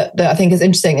that I think is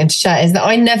interesting and to share, is that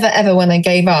I never ever, when I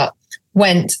gave up,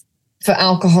 went for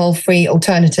alcohol-free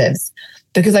alternatives,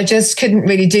 because I just couldn't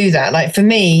really do that. Like for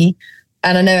me,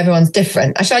 and I know everyone's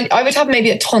different. Actually, I would have maybe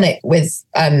a tonic with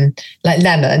like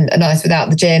lemon, a nice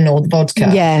without the gin or the vodka.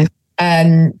 Yeah.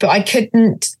 But I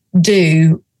couldn't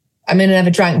do. I mean, I never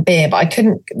drank beer, but I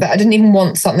didn't even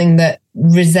want something that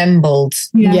resembled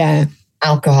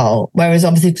alcohol. Whereas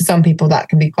obviously for some people that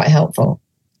can be quite helpful.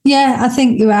 Yeah, I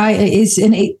think you're right. It is,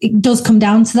 and it does come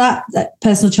down to that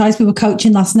personal choice. We were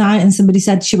coaching last night, and somebody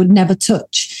said she would never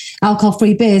touch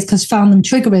alcohol-free beers because she found them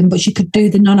triggering, but she could do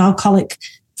the non-alcoholic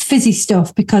fizzy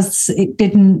stuff because it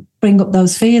didn't bring up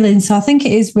those feelings. So I think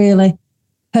it is really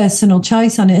personal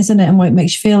choice on it, isn't it, and what it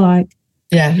makes you feel like.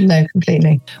 Yeah, no,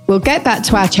 completely. We'll get back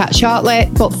to our chat shortly,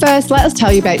 but first, let us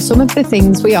tell you about some of the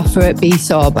things we offer at Be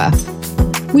Sober.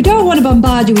 We don't want to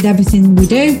bombard you with everything we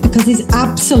do because there's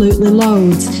absolutely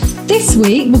loads. This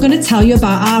week, we're going to tell you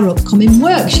about our upcoming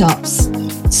workshops.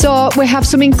 So we have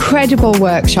some incredible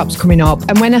workshops coming up.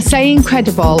 And when I say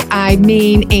incredible, I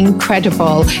mean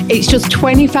incredible. It's just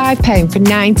 £25 for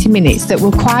 90 minutes that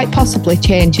will quite possibly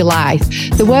change your life.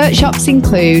 The workshops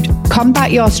include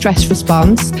Combat Your Stress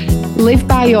Response, Live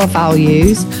by Your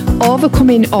Values,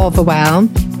 Overcoming Overwhelm,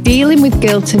 Dealing with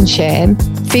Guilt and Shame,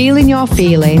 Feeling Your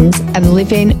Feelings, and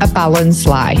Living a Balanced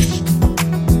Life.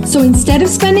 So instead of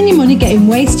spending your money getting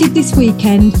wasted this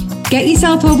weekend, get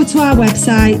yourself over to our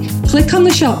website, click on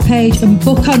the shop page and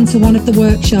book onto one of the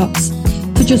workshops.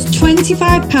 For just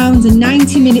 £25 and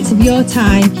 90 minutes of your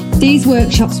time, these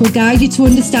workshops will guide you to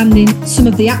understanding some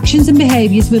of the actions and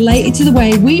behaviours related to the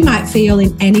way we might feel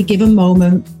in any given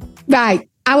moment. Right.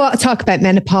 I want to talk about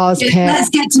menopause, Kate. Let's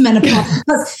get to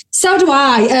menopause. So do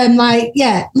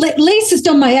I. Lisa's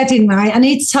done my head in, right? I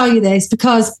need to tell you this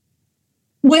because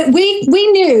we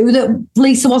knew that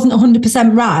Lisa wasn't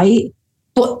 100% right,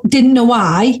 but didn't know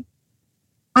why.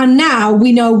 And now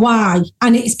we know why.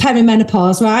 And it's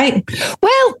perimenopause, right?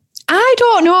 Well, I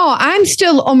don't know. I'm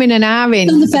still umming and ahhing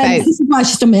about, this is why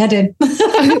she's done my head in.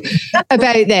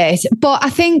 about this. But I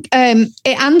think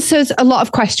it answers a lot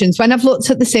of questions when I've looked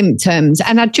at the symptoms.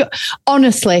 And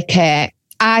honestly, Kate,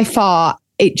 I thought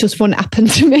it just wouldn't happen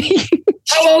to me.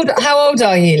 How old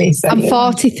are you, Lisa? I'm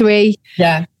 43.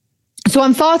 Yeah. So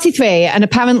I'm 43 and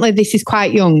apparently this is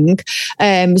quite young.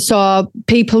 So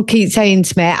people keep saying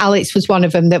to me, Alex was one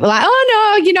of them that were like,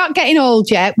 oh no, you're not getting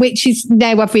old yet, which is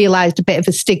now I've realised a bit of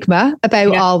a stigma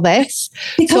about all this.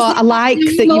 Because so I like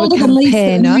that you're a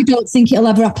campaigner. I don't think it'll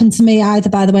ever happen to me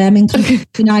either, by the way. I'm in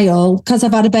complete denial because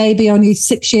I've had a baby only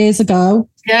 6 years ago.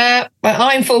 Yeah, well,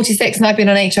 I'm 46 and I've been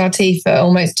on HRT for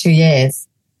almost 2 years.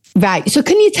 Right. So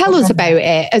can you tell us about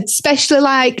it, especially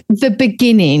like the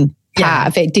beginning? Part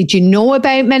of it. Did you know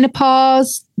about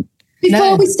menopause?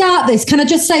 Before we start this, can I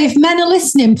just say, if men are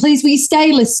listening, please will you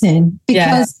stay listening?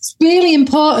 Because it's really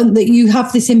important that you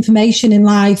have this information in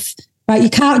life. Right,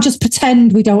 you can't just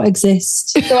pretend we don't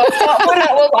exist. So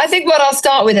I think what I'll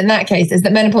start with in that case is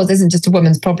that menopause isn't just a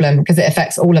woman's problem because it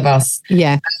affects all of us.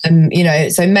 Yeah.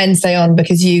 So men stay on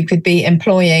because you could be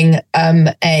employing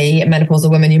a menopausal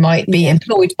woman. You might be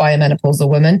employed by a menopausal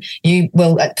woman. You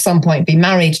will at some point be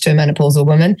married to a menopausal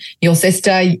woman. Your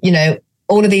sister,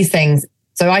 all of these things.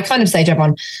 So I kind of say to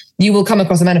everyone, you will come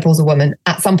across a menopausal woman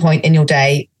at some point in your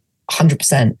day,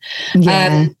 100%.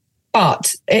 Yeah.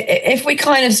 But if we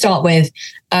kind of start with,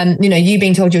 you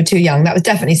being told you're too young, that was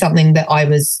definitely something that I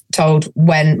was told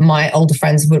when my older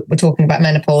friends were talking about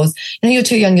menopause. You're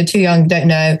too young, you don't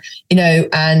know,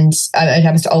 and it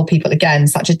happens to old people again,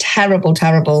 such a terrible,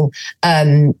 terrible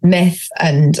myth.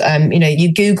 And,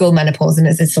 you Google menopause and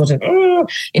it's this sort of,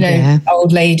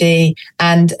 old lady.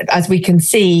 And as we can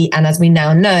see, and as we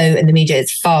now know in the media,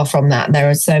 it's far from that. There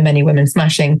are so many women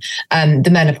smashing the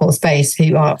menopause space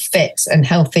who are fit and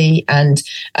healthy and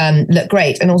look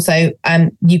great. And also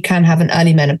you can have an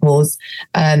early menopause.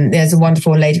 There's a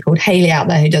wonderful lady called Hayley out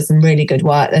there who does some really good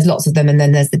work. There's lots of them. And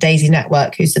then there's the Daisy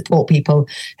Network who support people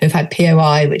who've had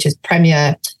POI, which is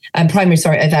primary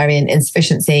ovarian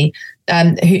insufficiency,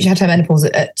 who had her menopause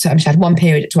she had one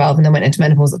period at 12 and then went into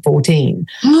menopause at 14.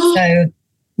 So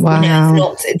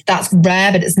wow. That's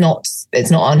rare, but it's not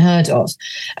unheard of.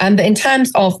 But in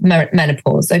terms of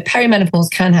menopause, so perimenopause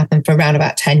can happen for around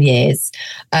about 10 years.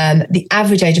 The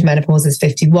average age of menopause is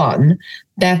 51.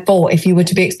 Therefore, if you were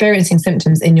to be experiencing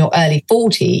symptoms in your early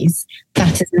 40s,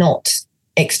 that is not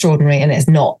extraordinary and it's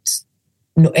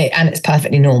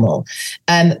perfectly normal.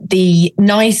 The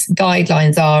nice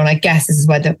guidelines are, and I guess this is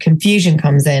where the confusion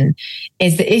comes in,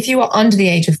 is that if you are under the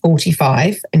age of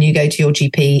 45 and you go to your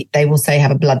GP, they will say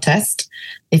have a blood test.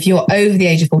 If you're over the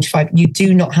age of 45, you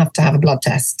do not have to have a blood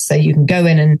test. So you can go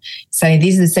in and say,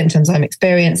 these are the symptoms I'm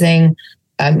experiencing.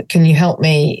 Can you help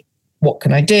me? What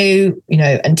can I do?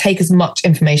 And take as much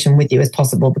information with you as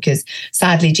possible, because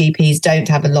sadly GPs don't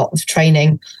have a lot of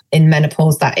training in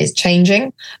menopause. That is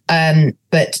changing.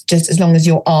 But just as long as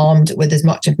you're armed with as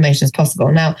much information as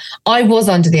possible. Now, I was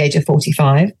under the age of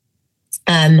 45.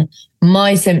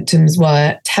 My symptoms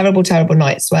were terrible, terrible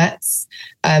night sweats,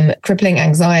 crippling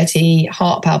anxiety,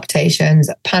 heart palpitations,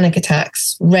 panic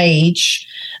attacks, rage.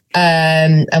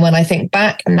 And when I think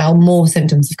back, now more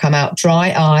symptoms have come out: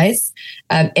 dry eyes,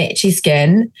 itchy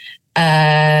skin,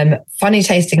 funny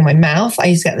tasting in my mouth. I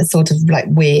used to get this sort of like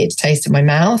weird taste in my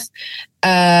mouth,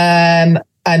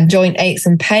 joint aches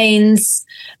and pains,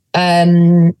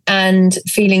 and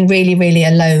feeling really, really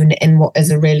alone in what is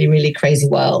a really, really crazy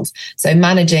world. So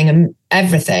managing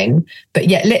everything, but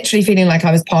yet literally feeling like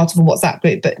I was part of a WhatsApp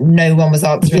group, but no one was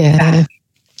answering back.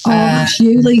 That's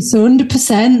you, Lisa,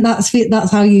 100%.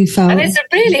 That's how you felt. And it's a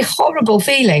really horrible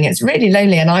feeling. It's really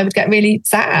lonely, and I would get really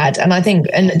sad. And I think,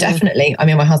 and definitely, I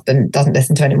mean, my husband doesn't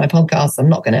listen to any of my podcasts. I'm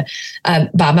not going to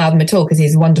badmouth him at all because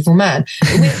he's a wonderful man.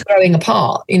 But we're growing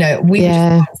apart. We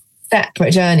had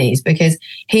separate journeys because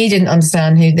he didn't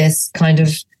understand who this kind of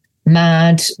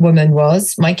mad woman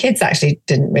was. My kids actually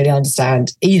didn't really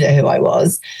understand either who I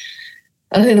was.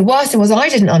 And I think the worst thing was I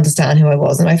didn't understand who I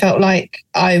was. And I felt like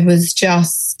I was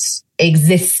just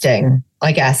existing,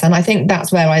 I guess. And I think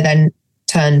that's where I then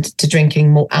turned to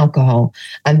drinking more alcohol.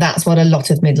 And that's what a lot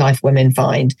of midlife women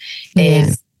find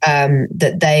is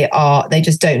that they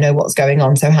just don't know what's going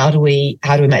on. So how do we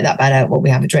make that better? Well, we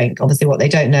have a drink. Obviously, what they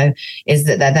don't know is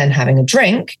that they're then having a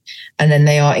drink, and then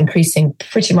they are increasing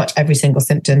pretty much every single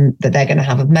symptom that they're going to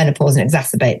have of menopause and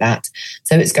exacerbate that.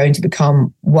 So it's going to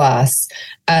become worse,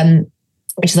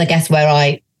 which is, I guess, where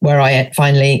I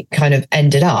finally kind of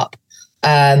ended up,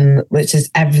 which is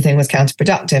everything was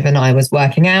counterproductive, and I was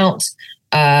working out.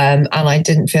 And I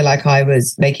didn't feel like I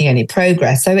was making any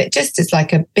progress. So it just is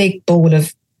like a big ball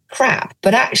of crap.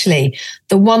 But actually,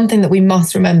 the one thing that we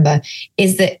must remember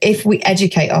is that if we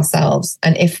educate ourselves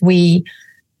and if we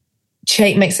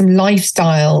make some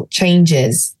lifestyle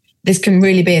changes, this can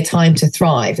really be a time to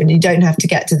thrive. And you don't have to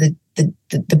get to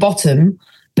the bottom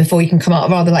before you can come out,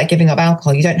 rather like giving up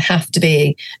alcohol. You don't have to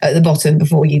be at the bottom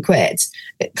before you quit.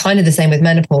 Kind of the same with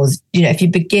menopause. You know, if you're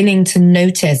beginning to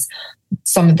notice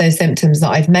some of those symptoms that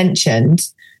I've mentioned,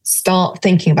 start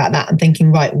thinking about that and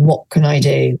thinking, right, what can I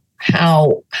do?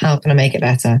 How can I make it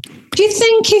better? Do you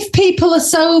think if people are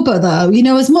sober, though, you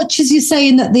know, as much as you're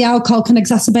saying that the alcohol can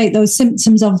exacerbate those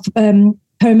symptoms of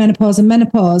perimenopause and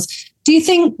menopause, do you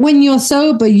think when you're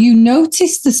sober, you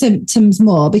notice the symptoms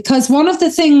more? Because one of the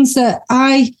things that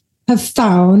I have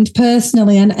found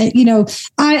personally, and, you know,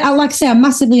 I like I say, I'm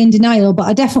massively in denial, but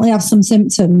I definitely have some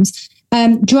symptoms.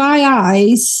 Dry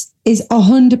eyes is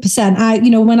 100%.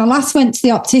 You know, when I last went to the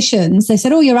opticians, they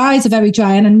said, "Oh, your eyes are very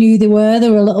dry," and I knew they were a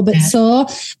little bit sore.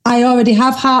 I already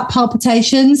have heart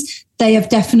palpitations. They have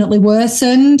definitely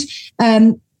worsened.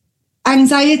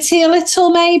 Anxiety a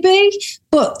little maybe,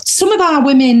 but some of our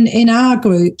women in our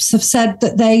groups have said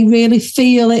that they really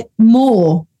feel it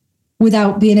more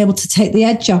without being able to take the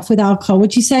edge off with alcohol.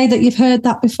 Would you say that you've heard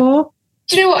that before?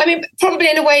 Do you know what I mean? Probably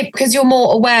in a way because you're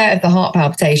more aware of the heart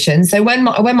palpitations. So when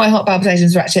my heart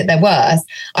palpitations were actually at their worst,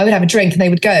 I would have a drink and they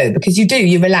would go, because you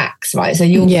relax, right? So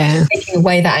you're taking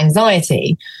away that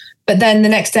anxiety. But then the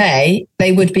next day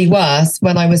they would be worse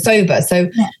when I was sober. So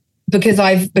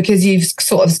because you've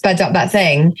sort of sped up that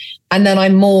thing, and then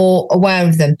I'm more aware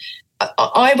of them.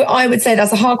 I would say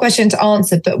that's a hard question to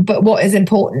answer, but what is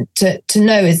important to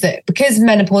know is that because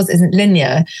menopause isn't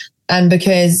linear, and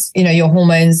because, you know, your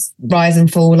hormones rise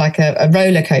and fall like a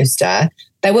roller coaster,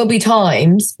 there will be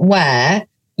times where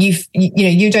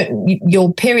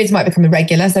your periods might become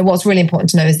irregular. So what's really important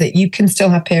to know is that you can still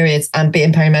have periods and be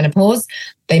in perimenopause.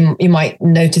 You might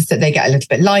notice that they get a little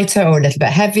bit lighter or a little bit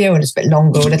heavier or a little bit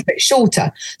longer or a little bit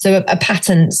shorter. So a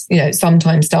pattern, you know,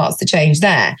 sometimes starts to change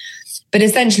there. But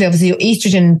essentially, obviously, your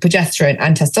estrogen, progesterone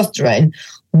and testosterone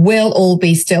will all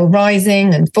be still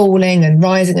rising and falling and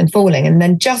rising and falling. And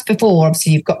then just before,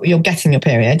 obviously, you're getting your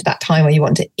period, that time where you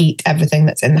want to eat everything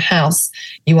that's in the house,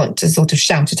 you want to sort of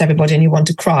shout at everybody and you want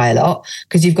to cry a lot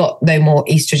because you've got no more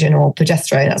estrogen or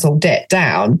progesterone, that's all dipped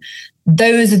down.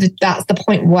 That's the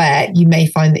point where you may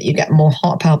find that you get more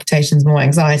heart palpitations, more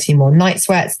anxiety, more night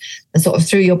sweats, and sort of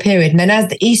through your period. And then as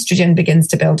the estrogen begins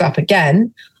to build up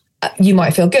again, you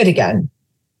might feel good again.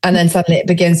 And then suddenly it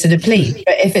begins to deplete.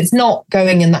 But if it's not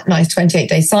going in that nice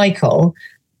 28-day cycle,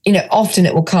 you know, often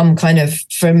it will come kind of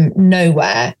from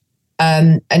nowhere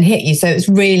and hit you. So it's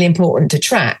really important to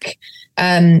track.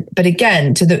 But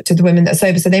again, to the women that are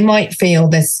sober, so they might feel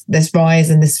this rise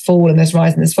and this fall and this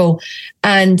rise and this fall.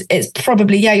 And it's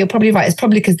probably, you're probably right. It's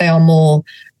probably because they are more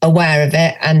aware of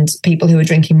it, and people who are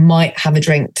drinking might have a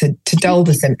drink to dull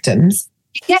the symptoms.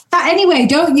 Yeah, that anyway,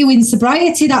 don't you, in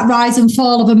sobriety, that rise and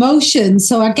fall of emotion.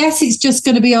 So I guess it's just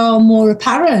going to be all more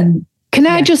apparent. Can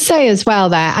I just say as well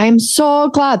that I'm so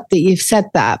glad that you've said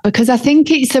that, because I think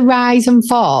it's the rise and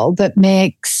fall that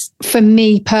makes, for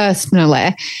me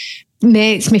personally,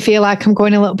 makes me feel like I'm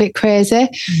going a little bit crazy.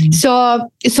 So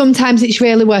sometimes it's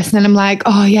really worse. And then I'm like,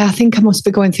 oh yeah, I think I must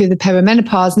be going through the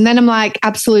perimenopause. And then I'm like,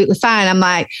 absolutely fine. I'm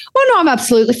like, oh no, I'm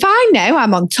absolutely fine now.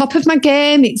 I'm on top of my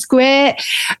game. It's great.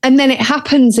 And then it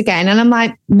happens again. And I'm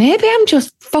like, maybe I'm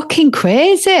just fucking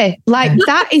crazy. Like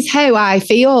that is how I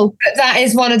feel. But that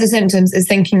is one of the symptoms, is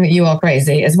thinking that you are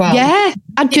crazy as well. Yeah,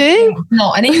 I do.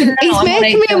 Not. And even now, it's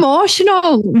making me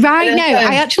emotional right now.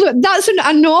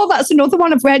 I know that's another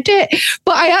one. I've read it.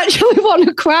 But I actually want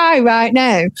to cry right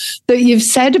now that you've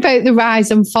said about the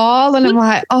rise and fall. And I'm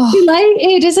like, oh.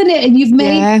 Elated, isn't it? And you've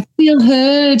made me feel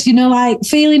heard. You know, like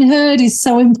feeling heard is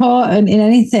so important in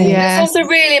anything. Yeah. It's also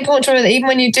really important to remember that even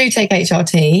when you do take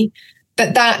HRT,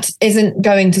 that isn't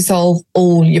going to solve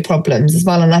all your problems as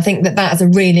well. And I think that is a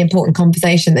really important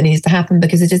conversation that needs to happen,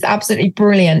 because it is absolutely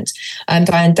brilliant.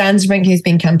 Diane Dansbrink, who's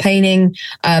been campaigning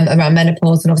around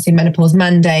menopause and obviously menopause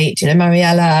mandate, you know,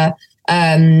 Mariella,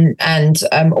 and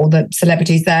all the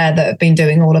celebrities there that have been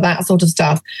doing all of that sort of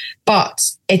stuff. But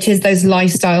it is those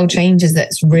lifestyle changes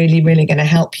that's really, really going to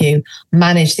help you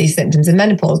manage these symptoms in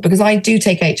menopause. Because I do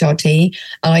take HRT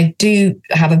and I do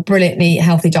have a brilliantly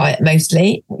healthy diet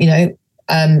mostly, you know.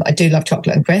 I do love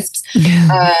chocolate and crisps.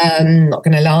 Not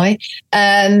going to lie.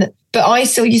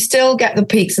 But you still get the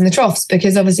peaks and the troughs,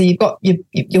 because obviously you've got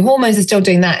your hormones are still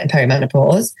doing that in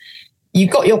perimenopause.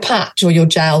 You've got your patch or your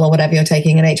gel or whatever you're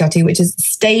taking in HRT, which is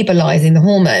stabilizing the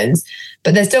hormones,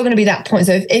 but there's still going to be that point.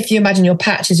 So if you imagine your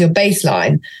patch is your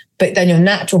baseline, but then your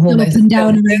natural hormones are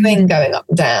going up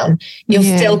and down,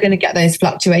 you're still going to get those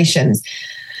fluctuations.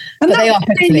 And but that's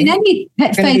the same in any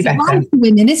phase of life for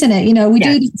women, isn't it? You know, we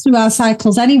do this through our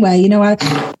cycles anyway. You know,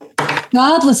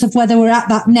 regardless of whether we're at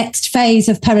that next phase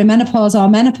of perimenopause or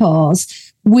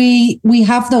menopause, we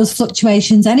have those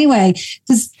fluctuations anyway.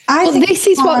 Because this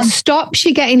is what stops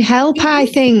you getting help, I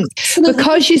think,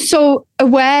 because you're so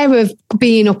aware of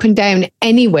being up and down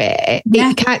anyway.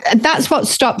 That's what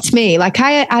stopped me. Like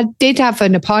I did have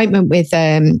an appointment with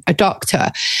a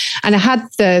doctor, and I had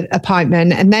the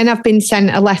appointment, and then I've been sent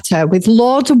a letter with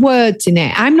loads of words in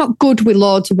it. I'm not good with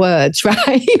loads of words,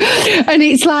 right? And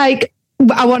it's like,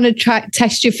 I want to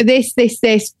test you for this.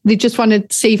 They just want to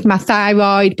see for my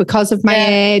thyroid because of my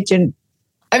age. And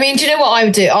I mean, do you know what I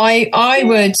would do? I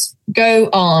would go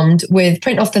armed with,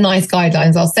 print off the nice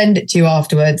guidelines. I'll send it to you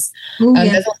afterwards.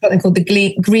 There's also something called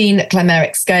the green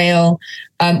climeric scale,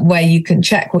 where you can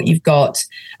check what you've got.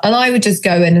 And I would just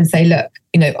go in and say, look,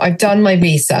 you know, I've done my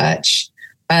research.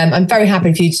 I'm very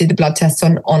happy for you to do the blood tests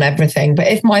on everything. But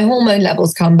if my hormone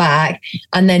levels come back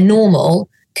and they're normal,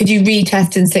 could you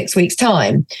retest in 6 weeks'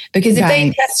 time? Because if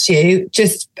they test you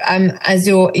just as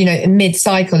you're, you know, in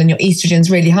mid-cycle and your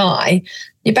estrogen's really high,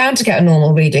 you're bound to get a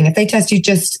normal reading. If they test you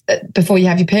just before you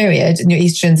have your period and your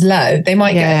estrogen's low, they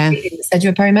might get a reading that said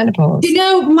you're perimenopause. You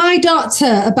know, my doctor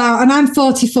and I'm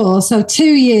 44, so 2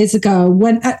 years ago,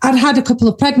 when I'd had a couple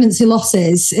of pregnancy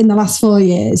losses in the last 4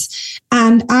 years,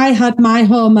 and I had my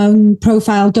hormone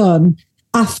profile done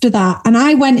after that. And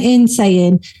I went in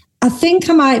saying, I think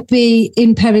I might be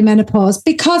in perimenopause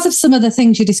because of some of the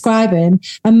things you're describing.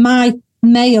 And my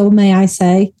male, may I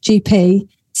say, GP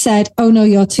said, oh no,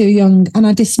 you're too young. And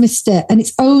I dismissed it. And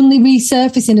it's only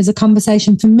resurfacing as a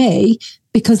conversation for me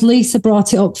because Lisa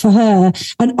brought it up for her.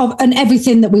 And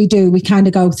everything that we do, we kind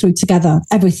of go through together,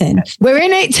 everything. We're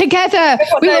in it together.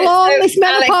 We will all this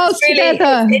menopause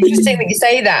together. It's interesting that you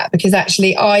say that, because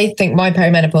actually I think my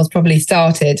perimenopause probably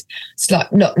started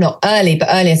not early, but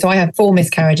earlier. So I had 4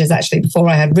 miscarriages actually before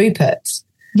I had Rupert.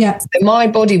 Yeah. So my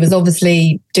body was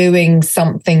obviously doing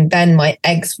something then. My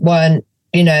eggs weren't,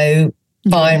 you know,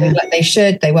 firing like they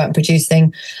should. They weren't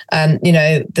producing, you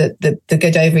know, the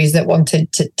good ovaries that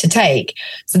wanted to take.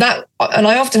 So that, and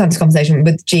I often have this conversation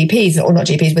with GPs, or not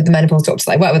GPs, with the menopause doctors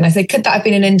that I work with. And I say, could that have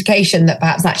been an indication that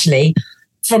perhaps actually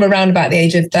from around about the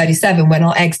age of 37, when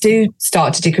our eggs do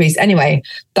start to decrease anyway,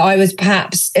 that I was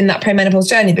perhaps in that perimenopause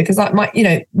journey? Because you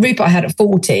know, Rupert I had at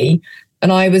 40,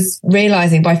 and I was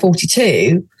realizing by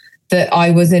 42 that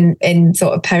I was in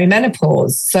sort of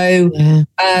perimenopause. So,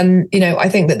 you know, I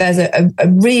think that there's a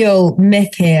real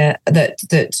myth here that,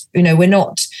 you know, we're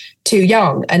not too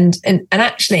young. And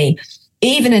actually,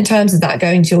 even in terms of that,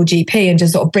 going to your GP and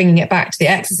just sort of bringing it back to the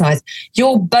exercise,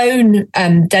 your bone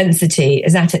density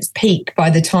is at its peak by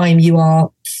the time you are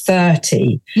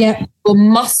 30. Yeah. Your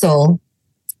muscle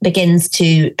begins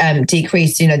to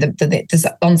decrease, you know,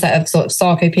 the onset of sort of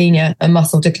sarcopenia and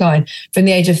muscle decline from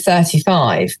the age of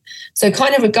 35. So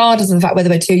kind of regardless of the fact whether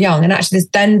we're too young, and actually this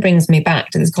then brings me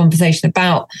back to this conversation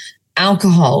about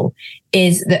alcohol,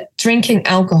 is that drinking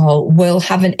alcohol will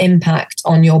have an impact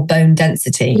on your bone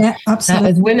density. Yeah, absolutely.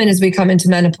 Now, as women, as we come into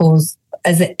menopause,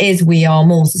 as it is, we are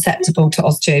more susceptible to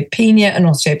osteopenia and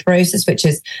osteoporosis, which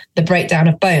is the breakdown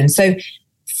of bone. So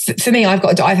for me, I've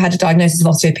had a diagnosis of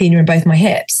osteopenia in both my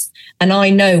hips, and I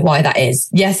know why that is.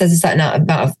 Yes, there's a certain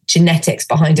amount of genetics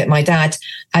behind it. My dad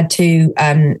had 2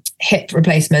 hip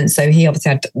replacements, so he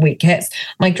obviously had weak hips.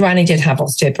 My granny did have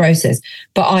osteoporosis,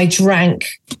 but I drank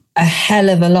a hell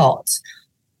of a lot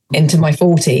into my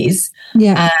 40s.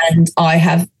 Yeah. And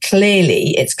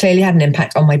it's clearly had an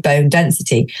impact on my bone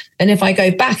density. And if I go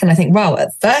back and I think, well,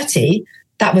 at 30,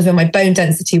 that was when my bone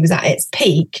density was at its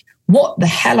peak. What the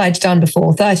hell I'd done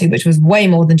before 30, which was way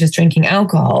more than just drinking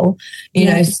alcohol, you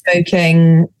know,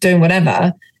 smoking, doing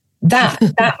whatever, that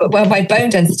well, my bone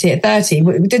density at 30,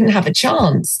 we didn't have a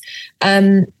chance.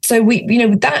 So we, you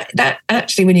know, that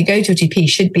actually, when you go to a GP,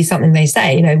 should be something they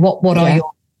say, you know,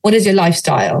 what is your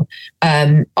lifestyle?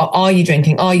 Are you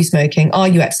drinking? Are you smoking? Are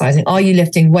you exercising? Are you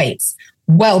lifting weights?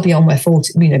 well beyond where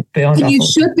 40, beyond. And you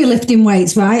should be lifting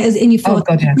weights, right? As in your 40s. Oh,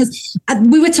 God, yeah. Because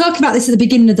we were talking about this at the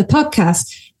beginning of the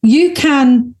podcast. You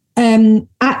can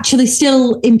actually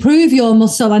still improve your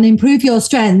muscle and improve your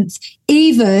strength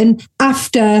even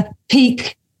after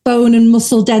peak bone and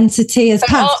muscle density has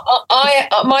passed.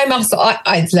 My muscle, look,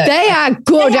 they are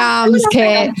good arms,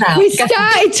 Kate. We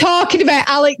started talking about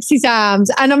Alex's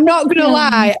arms, and I'm not going to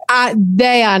lie,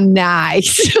 they are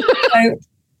nice. So,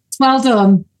 well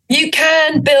done. You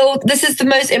can build. This is the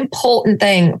most important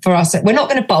thing for us. We're not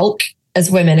going to bulk as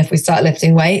women if we start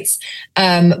lifting weights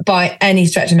by any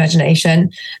stretch of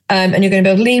imagination, and you're going to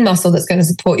build lean muscle that's going to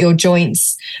support your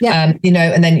joints, and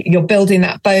then you're building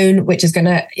that bone, which is going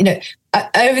to,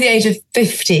 over the age of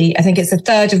 50, I think it's a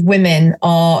third of women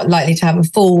are likely to have a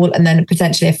fall and then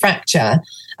potentially a fracture.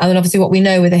 And then obviously what we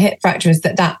know with a hip fracture is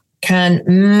that can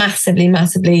massively,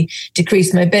 massively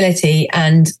decrease mobility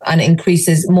and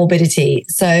increases morbidity.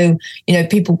 So,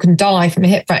 people can die from a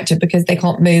hip fracture because they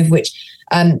can't move, which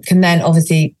can then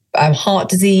obviously heart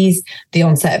disease, the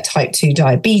onset of type 2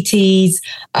 diabetes,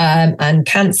 and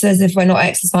cancers if we're not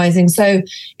exercising. So,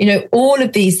 all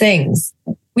of these things,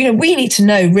 we need to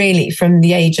know really from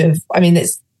the age of,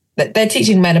 they're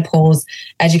teaching menopause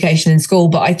education in school,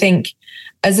 but I think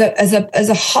as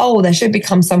a whole, there should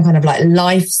become some kind of like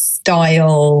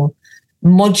lifestyle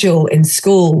module in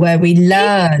school where we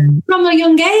learn from a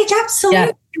young age.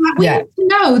 Absolutely. We need to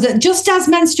know that just as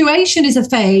menstruation is a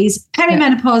phase,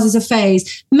 perimenopause is a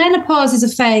phase, menopause is a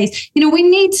phase, we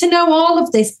need to know all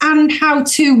of this and how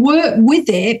to work with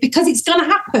it because it's going to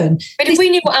happen. But if we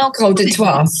knew what alcohol did to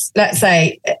us, let's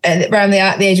say around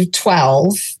the age of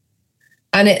 12,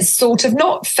 and it's sort of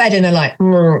not fed in a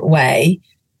way,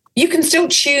 you can still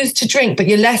choose to drink, but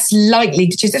you're less likely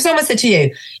to choose. If someone said to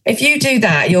you, if you do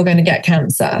that, you're going to get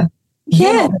cancer.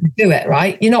 You're not going to do it,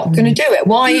 right? You're not going to do it.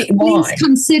 Why?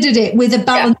 Considered it with a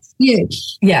balanced view.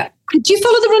 Yeah. Do you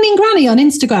follow the Running Granny on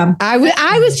Instagram?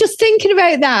 I was just thinking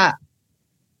about that.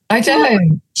 I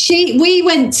don't. We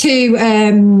went to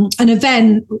an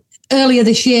event earlier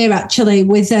this year, actually,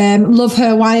 with Love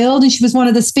Her Wild, and she was one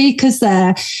of the speakers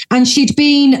there. And she'd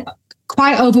been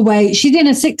quite overweight. She's in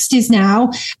her 60s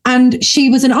now, and she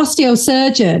was an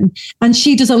osteosurgeon, and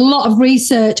she does a lot of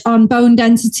research on bone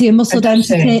density and muscle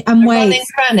density and weight. Running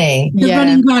Granny.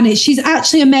 Running Granny. She's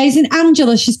actually amazing.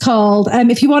 Angela, she's called.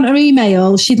 If you want her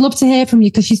email, she'd love to hear from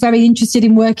you because she's very interested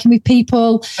in working with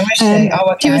people.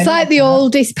 She was like the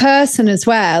oldest person as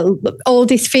well,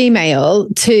 oldest female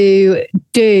to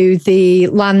do the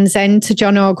Land's End to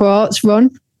John O'Groats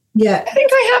run. Yeah, I think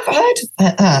I have heard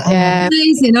of her. Yeah,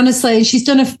 amazing. Honestly, she's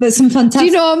done some fantastic. Do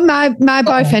you know, my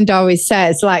boyfriend always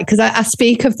says, because I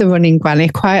speak of the Running Granny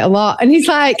quite a lot, and he's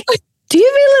like, do you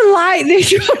really like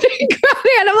this Running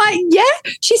Granny? And I'm like,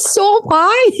 yeah, she's so wise.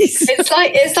 It's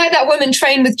like that woman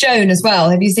Train with Joan as well.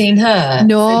 Have you seen her?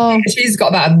 No. She's got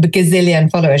about a gazillion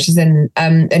followers. She's in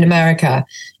America,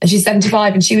 and she's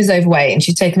 75, and she was overweight, and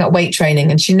she's taken up weight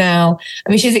training, and she now,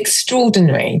 she's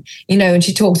extraordinary, and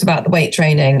she talks about the weight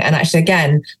training and actually,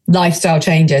 again, lifestyle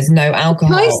changes, no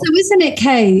alcohol. Nice though, isn't it,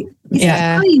 Kate?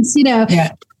 It's nice,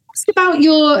 Yeah. About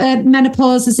your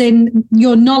menopause, as in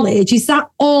your knowledge, is that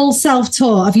all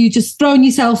self-taught? Have you just thrown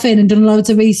yourself in and done loads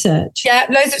of research? Yeah,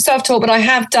 loads of self-taught, but I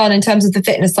have done, in terms of the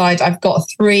fitness side, I've got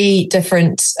 3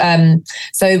 different,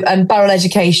 Burrell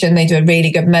Education, they do a really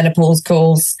good menopause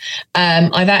course.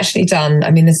 I've actually done,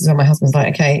 this is when my husband's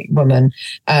like, okay, woman,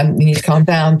 you need to calm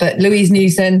down. But Louise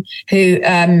Newson, who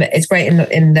is great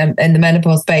in the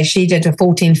menopause space, she did a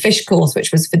 14 fish course,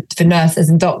 which was for nurses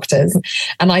and doctors,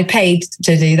 and I paid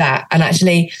to do that. And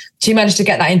actually, she managed to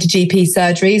get that into GP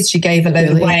surgeries. She gave a load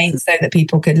of weight so that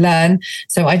people could learn.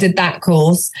 So I did that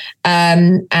course.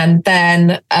 And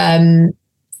then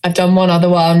I've done one other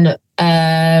one.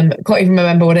 Can't even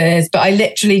remember what it is, but I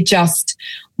literally just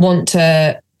want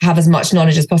to have as much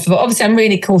knowledge as possible. Obviously, I'm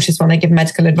really cautious when I give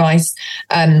medical advice.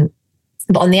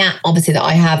 But on the app, obviously, that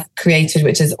I have created,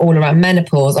 which is all around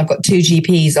menopause, I've got 2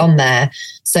 GPs on there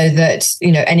so that,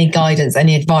 any guidance,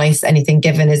 any advice, anything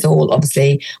given is all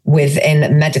obviously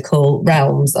within medical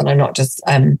realms. And I'm not just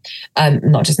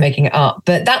making it up.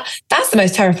 But that's the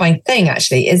most terrifying thing,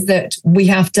 actually, is that we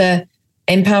have to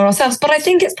empower ourselves. But I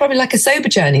think it's probably like a sober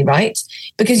journey, right?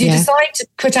 Because you decide to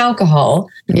quit alcohol.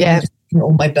 Yeah.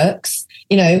 All my books.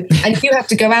 And you have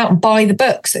to go out and buy the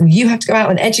books, and you have to go out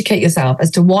and educate yourself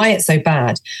as to why it's so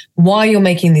bad, why you're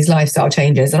making these lifestyle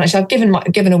changes. And actually,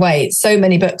 I've given away so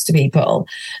many books to people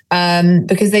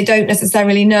because they don't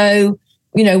necessarily know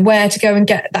where to go and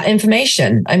get that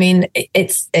information. I mean,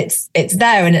 it's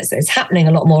there, and it's happening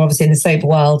a lot more, obviously, in the sober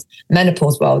world,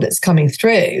 menopause world. It's coming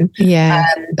through. Yeah.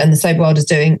 And the sober world is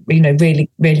doing, really,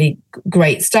 really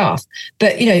great stuff.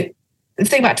 But, the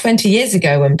thing about 20 years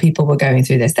ago when people were going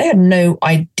through this, they had no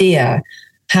idea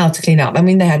how to clean up. I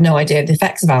mean, they had no idea of the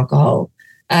effects of alcohol.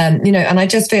 And I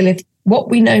just feel if what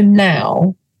we know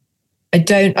now, I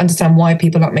don't understand why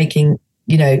people aren't making,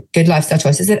 good lifestyle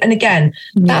choices. And again,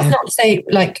 that's not to say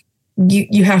like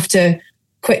you have to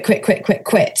quit.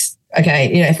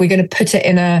 Okay. If we're going to put it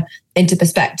into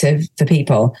perspective for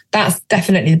people, that's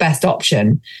definitely the best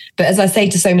option. But as I say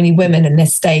to so many women in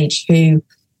this stage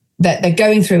that they're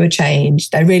going through a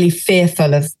change, they're really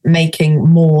fearful of making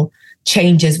more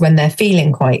changes when they're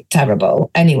feeling quite terrible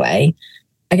anyway.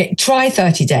 Okay, try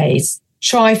 30 days,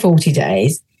 try 40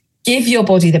 days, give your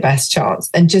body the best chance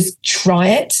and just try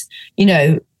it,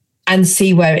 and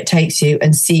see where it takes you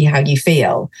and see how you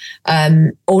feel.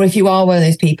 Or if you are one of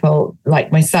those people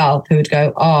like myself who would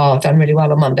go, oh, I've done really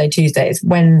well on Monday, Tuesday, it's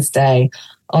Wednesday,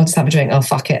 I'll just have a drink, oh,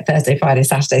 fuck it, Thursday, Friday,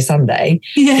 Saturday, Sunday.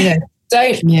 Yeah.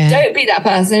 Don't be that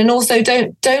person, and also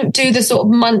don't do the sort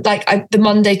of the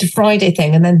Monday to Friday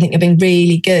thing and then think you're being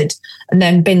really good and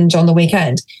then binge on the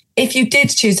weekend. If you did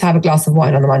choose to have a glass of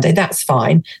wine on the Monday, that's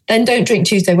fine. Then don't drink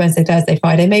Tuesday, Wednesday, Thursday,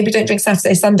 Friday. Maybe don't drink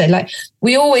Saturday, Sunday. Like,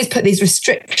 we always put these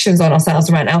restrictions on ourselves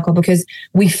around alcohol because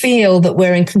we feel that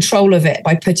we're in control of it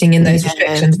by putting in those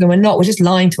restrictions. And we're not. We're just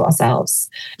lying to ourselves.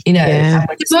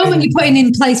 The moment you're putting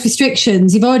in place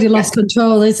restrictions, you've already lost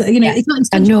control. It's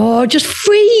not. No, just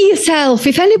free yourself.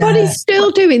 If anybody's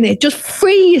still doing it, just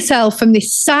free yourself from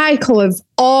this cycle of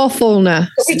awfulness.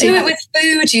 But we do it with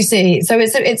food, you see. So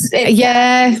it's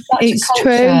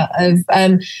true.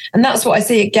 And that's what I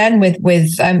see again with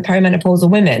perimenopausal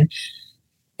women.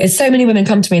 Is so many women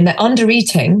come to me and they're under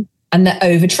eating and they're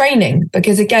overtraining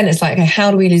because again, it's like, okay,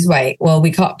 how do we lose weight? Well, we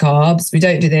cut carbs, we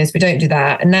don't do this, we don't do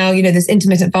that. And now, this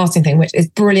intermittent fasting thing, which is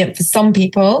brilliant for some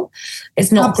people.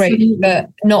 It's not great,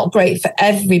 but not great for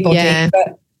everybody. Yeah.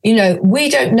 But we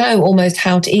don't know almost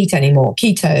how to eat anymore.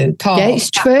 Keto, carbs. Yeah,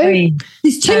 it's true.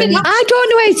 It's true. I don't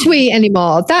know how to eat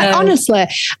anymore. Honestly,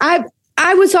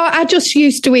 I just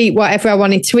used to eat whatever I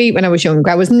wanted to eat when I was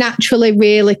younger. I was naturally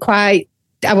really quite,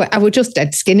 I was just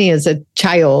dead skinny as a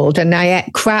child and I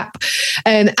ate crap.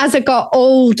 As I got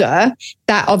older,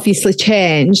 that obviously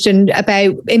changed. And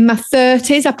about in my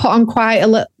 30s, I put on quite a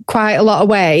lot of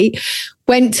weight,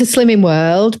 went to Slimming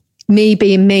World. Me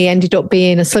being me, ended up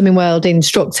being a Slimming World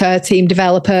instructor, team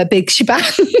developer, big shebang.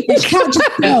 You can't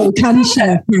just go, can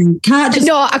you?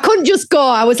 No, I couldn't just go.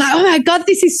 I was like, oh my God,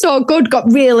 this is so good.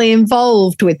 Got really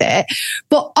involved with it.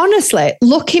 But honestly,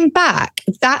 looking back,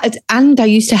 and I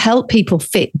used to help people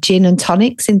fit gin and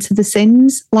tonics into the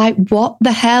sins. Like, what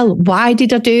the hell? Why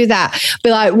did I do that?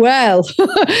 Be like, well,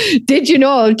 did you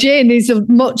know gin is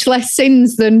much less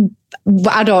sins than,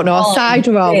 I don't know,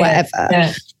 cider or whatever.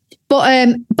 Yeah.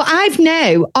 But I've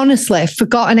now honestly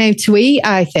forgotten how to eat.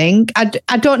 I think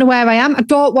I don't know where I am. I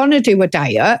don't want to do a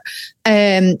diet,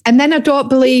 and then I don't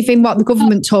believe in what the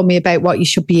government told me about what you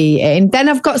should be eating. Then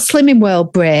I've got Slimming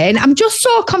World brain. I'm just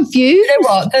so confused. You know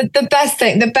what? The best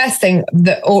thing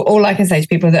that all I can say to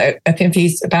people that are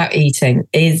confused about eating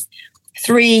is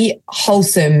 3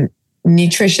 wholesome,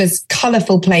 nutritious,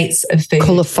 colourful plates of food.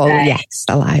 Colourful, yes,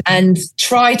 I like. And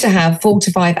try to have 4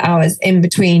 to 5 hours in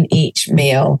between each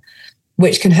meal,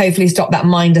 which can hopefully stop that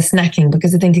mindless snacking.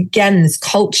 Because I think, again, this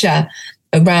culture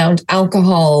around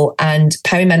alcohol and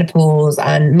perimenopause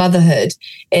and motherhood,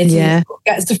 it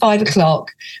gets to 5 o'clock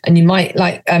and you might,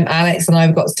 like Alex and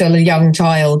I've got still a young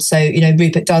child. So,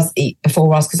 Rupert does eat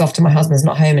before us because often my husband's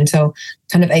not home until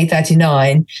kind of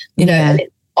 8:39, and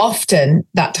it's often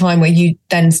that time where you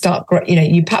then start,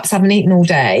 you perhaps haven't eaten all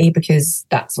day because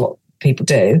that's what people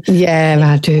do. Yeah,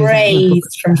 I do. Graze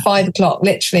from 5 o'clock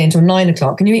literally until 9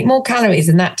 o'clock, and you eat more calories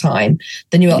in that time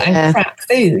than you will, and crap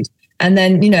food. And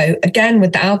then, again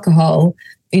with the alcohol,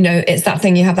 it's that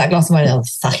thing, you have that glass of wine, oh,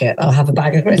 fuck it, I'll have a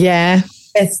bag of crisps. Yeah.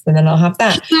 And then I'll have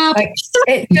that. Like,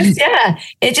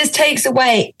 it just takes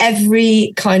away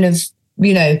every kind of,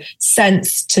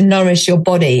 sense to nourish your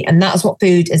body. And that's what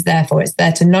food is there for. It's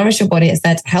there to nourish your body. It's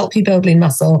there to help you build lean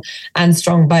muscle and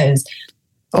strong bones.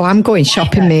 Oh, I'm going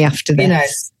shopping me after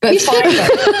this. But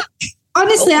fiber.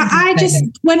 Honestly, I just,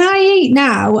 when I eat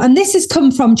now, and this has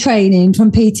come from training,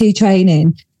 from PT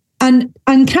training, and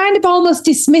kind of almost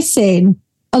dismissing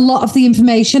a lot of the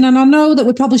information. And I know that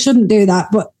we probably shouldn't do that,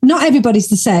 but not everybody's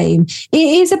the same. It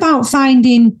is about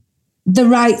finding the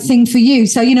right thing for you.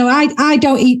 So, I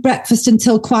don't eat breakfast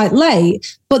until quite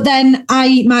late, but then I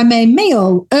eat my main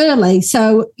meal early.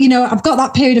 So, I've got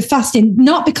that period of fasting,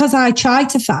 not because I try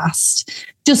to fast,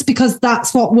 just because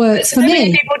that's what works for me.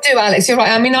 Many people do, Alex. You're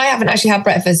right. I mean, I haven't actually had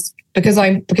breakfast because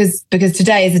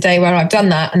today is the day where I've done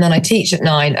that, and then I teach at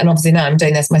 9, and obviously now I'm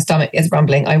doing this. My stomach is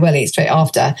rumbling. I will eat straight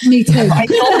after. Me too.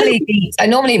 I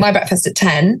normally eat my breakfast at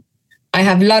 10. I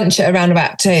have lunch at around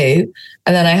about 2,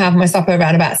 and then I have my supper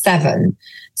around about 7.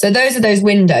 So those are those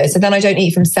windows. So then I don't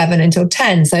eat from 7 until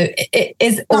 10. So it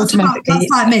is automatically that's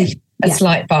like me. A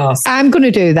slight fast. I'm going to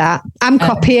do that. I'm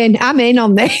copying. I'm in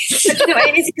on this. But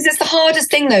because it's the hardest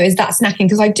thing though, is that snacking,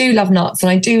 because I do love nuts and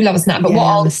I do love a snack. But what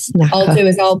I'll do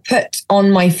is I'll put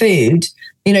on my food,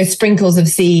 sprinkles of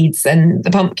seeds and the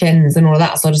pumpkins and all of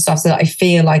that sort of stuff, so that I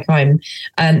feel like I'm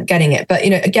getting it. But,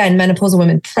 again, menopausal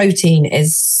women, protein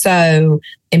is so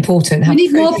important. We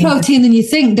need more protein than you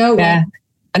think, don't we? Yeah.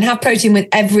 And have protein with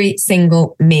every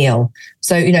single meal.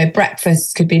 So,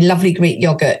 breakfast could be lovely Greek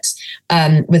yogurt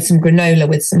with some granola,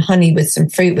 with some honey, with some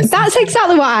fruit. That's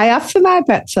exactly what I have for my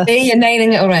breakfast. See, you're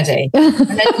nailing it already. And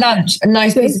then lunch, a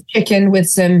nice piece of chicken with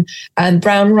some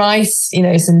brown rice,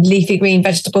 some leafy green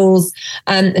vegetables.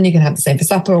 And you can have the same for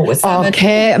supper or with salmon.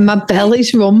 Okay, my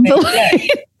belly's rumbling.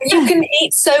 You can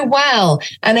eat so well.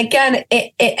 And again,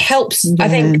 it helps. Yeah. I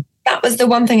think that was the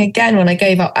one thing, again, when I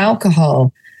gave up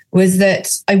alcohol, was that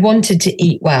I wanted to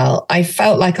eat well. I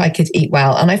felt like I could eat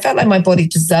well, and I felt like my body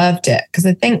deserved it. Because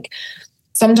I think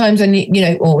sometimes when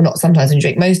or not sometimes when you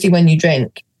drink, mostly when you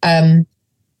drink, everything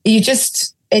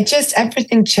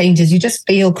changes. You just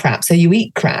feel crap, so you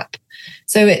eat crap.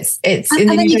 So it's and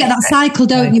then you get that cycle,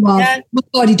 don't you? I've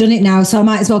already done it now, so I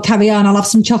might as well carry on. I'll have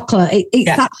some chocolate.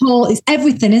 It's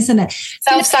everything, isn't it?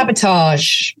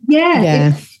 Self-sabotage.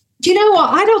 Yeah. Do you know what?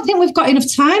 I don't think we've got enough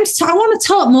time. So I want to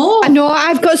talk more. I know.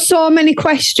 I've got so many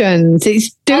questions.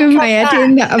 It's doing my head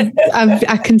in.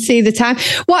 I can see the time.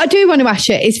 What I do want to ask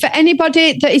you is, for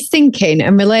anybody that is thinking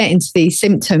and relating to these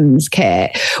symptoms,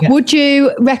 Kate, would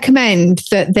you recommend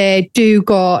that they do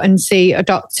go and see a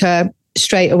doctor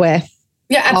straight away?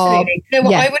 Yeah,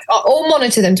 absolutely. I would or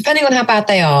monitor them depending on how bad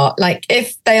they are. Like,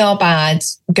 if they are bad,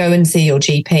 go and see your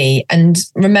GP. And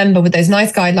remember, with those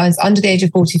nice guidelines, under the age of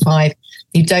 45,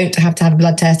 you don't have to have a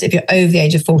blood test. If you're over the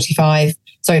age of 45,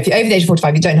 if you're over the age of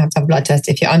 45, you don't have to have a blood test.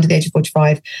 If you're under the age of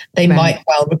 45, they might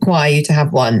well require you to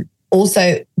have one.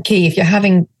 Also, key, if you're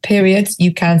having periods,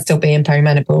 you can still be in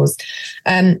perimenopause.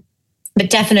 But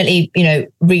definitely,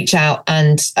 reach out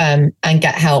and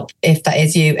get help if that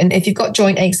is you. And if you've got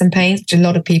joint aches and pains, which a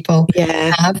lot of people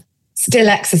have, still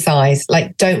exercise.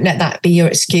 Like, don't let that be your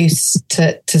excuse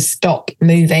to stop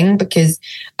moving, because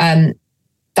it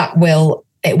will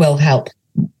help.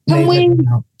 Can we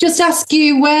just ask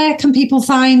you, where can people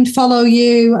follow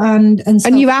you and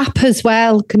your app as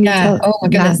well? Can you oh my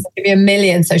goodness, I'll give you a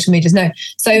million social medias. No.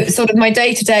 So sort of my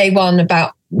day-to-day one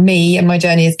about me and my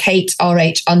journey is Kate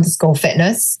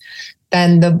RH_fitness.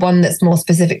 Then the one that's more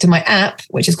specific to my app,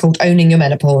 which is called Owning Your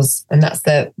Menopause. And that's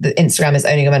the Instagram is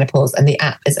Owning Your Menopause and the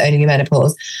app is Owning Your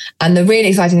Menopause. And the really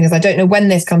exciting thing is, I don't know when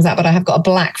this comes out, but I have got a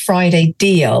Black Friday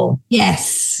deal.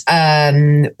 Yes.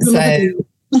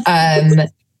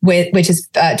 Which is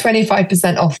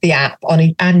 25% off the app on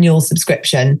an annual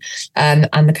subscription. And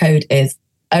the code is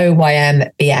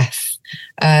OYMBF.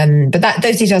 But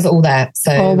those details are all there.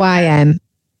 So OYM.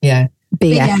 Yeah.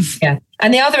 BF. Yeah.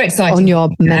 And the other exciting on your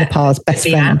menopause best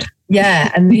friend.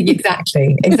 Yeah, and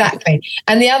exactly.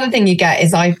 And the other thing you get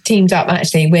is, I've teamed up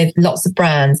actually with lots of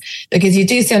brands, because you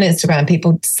do see on Instagram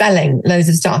people selling loads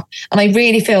of stuff, and I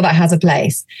really feel that has a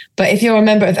place. But if you're a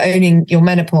member of Owning Your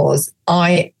Menopause,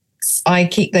 I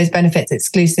keep those benefits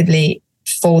exclusively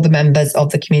for the members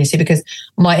of the community, because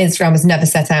my Instagram was never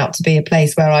set out to be a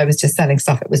place where I was just selling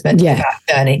stuff. It was meant to be about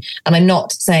a journey. And I'm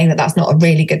not saying that that's not a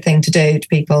really good thing to do to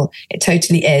people. It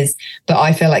totally is. But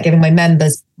I feel like giving my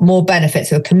members more benefits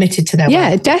who are committed to their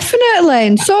work. Definitely.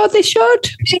 And so they should.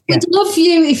 We'd love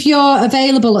you, if you're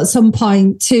available at some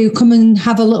point, to come and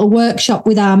have a little workshop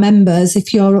with our members,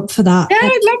 if you're up for that. Yeah,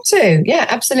 I'd love to. Yeah,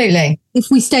 absolutely. If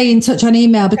we stay in touch on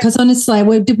email, because honestly,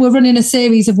 we're running a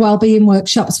series of wellbeing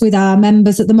workshops with our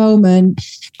members at the moment,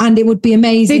 and it would be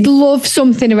amazing. They'd love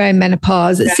something around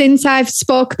menopause. Yeah. Since I've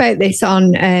spoke about this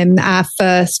on our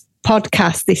first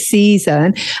podcast this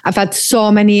season, I've had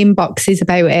so many inboxes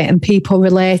about it and people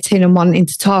relating and wanting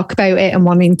to talk about it and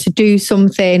wanting to do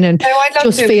something and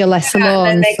just feel less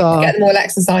alone. So get them all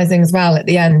exercising as well at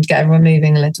the end, get everyone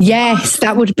moving a little. Yes,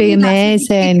 that would be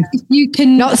amazing. You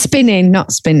can not spinning.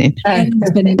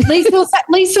 Lisa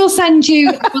will send you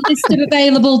a list of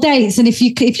available dates, and if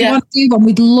you want to do one,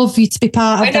 we'd love you to be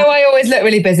part of that. I know I always look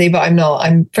really busy, but I'm not.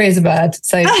 I'm free as a bird.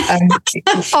 So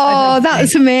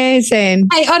that's amazing.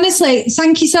 Hey, honestly,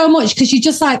 thank you so much, because you're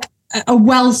just like a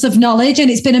wealth of knowledge, and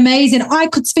it's been amazing. I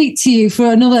could speak to you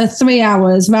for another 3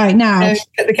 hours right now.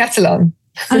 Get the kettle on.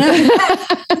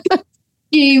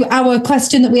 Our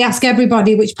question that we ask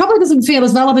everybody, which probably doesn't feel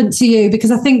as relevant to you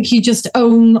because I think you just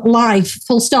own life,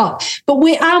 full stop. But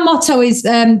our motto is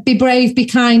be brave, be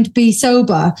kind, be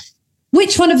sober.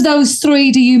 Which one of those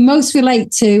three do you most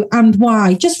relate to, and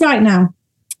why? Just right now.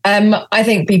 I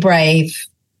think be brave,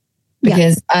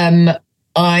 because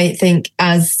I think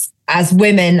as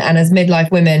women and as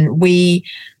midlife women, we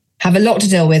have a lot to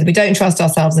deal with. We don't trust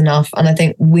ourselves enough, and I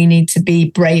think we need to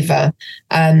be braver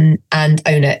and own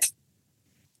it.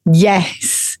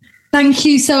 Yes. Thank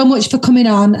you so much for coming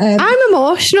on. I'm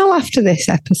emotional after this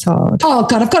episode. Oh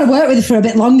God, I've got to work with you for a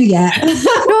bit longer yet. No,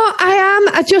 I am.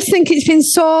 I just think it's been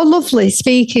so lovely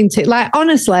speaking to, like,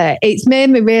 honestly, it's made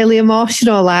me really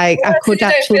emotional. Like, I could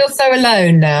actually feel so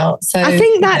alone now. So I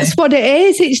think that's what it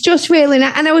is. It's just really,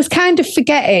 and I was kind of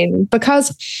forgetting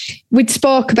because we'd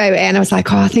spoke about it, and I was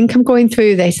like, oh, I think I'm going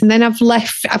through this, and then I've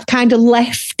kind of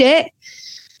left it.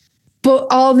 But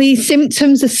all these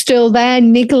symptoms are still there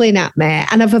niggling at me.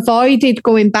 And I've avoided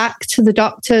going back to the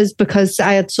doctors because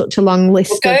I had such a long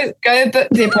list. Well, go book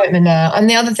the appointment now. And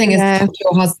the other thing is to talk to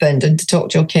your husband and to talk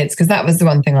to your kids, because that was the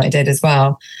one thing I did as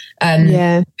well.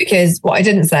 Because what I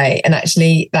didn't say, and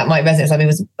actually that might resonate with me,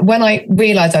 was when I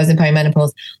realised I was in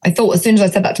perimenopause, I thought as soon as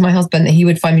I said that to my husband that he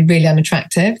would find me really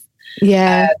unattractive.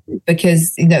 Yeah.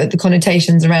 Because, the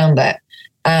connotations around it.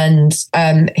 And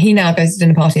he now goes to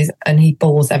dinner parties and he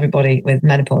bores everybody with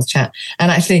menopause chat. And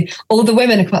actually, all the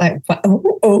women are quite like,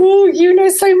 oh, you know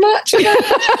so much.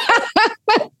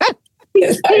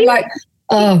 I'm like,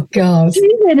 oh God.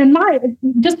 And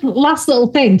just last little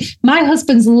thing, my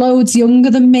husband's loads younger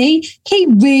than me. He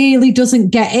really doesn't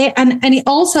get it. And it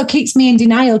also keeps me in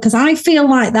denial, because I feel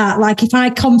like that. Like, if I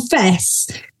confess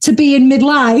to be in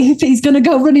midlife, he's going to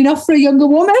go running off for a younger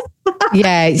woman.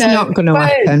 Yeah, it's not going to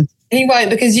happen. He won't,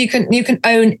 because you can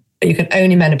own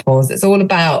your menopause. It's all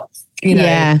about,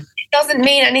 it doesn't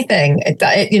mean anything.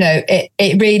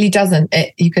 It really doesn't.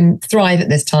 You can thrive at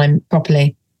this time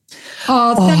properly.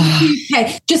 Oh, thank you,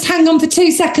 Kate. Just hang on for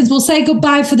 2 seconds. We'll say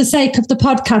goodbye for the sake of the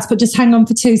podcast, but just hang on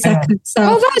for 2 seconds. So.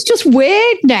 Oh, that's just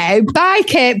weird now. Bye,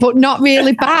 Kate, but not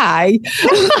really bye.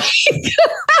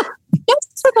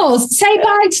 Say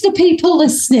bye to the people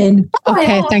listening. Bye.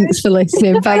 Okay, thanks for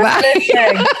listening.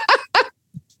 Bye-bye.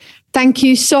 Thank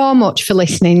you so much for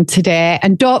listening today.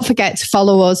 And don't forget to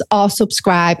follow us or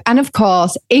subscribe. And of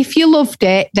course, if you loved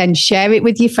it, then share it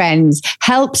with your friends.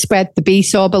 Help spread the Be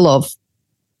Sober love.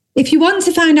 If you want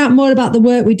to find out more about the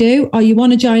work we do, or you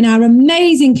want to join our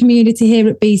amazing community here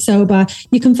at Be Sober,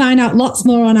 you can find out lots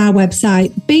more on our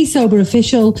website,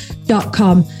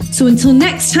 besoberofficial.com. So until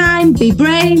next time, be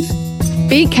brave,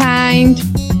 be kind,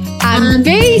 and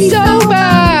be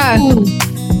sober.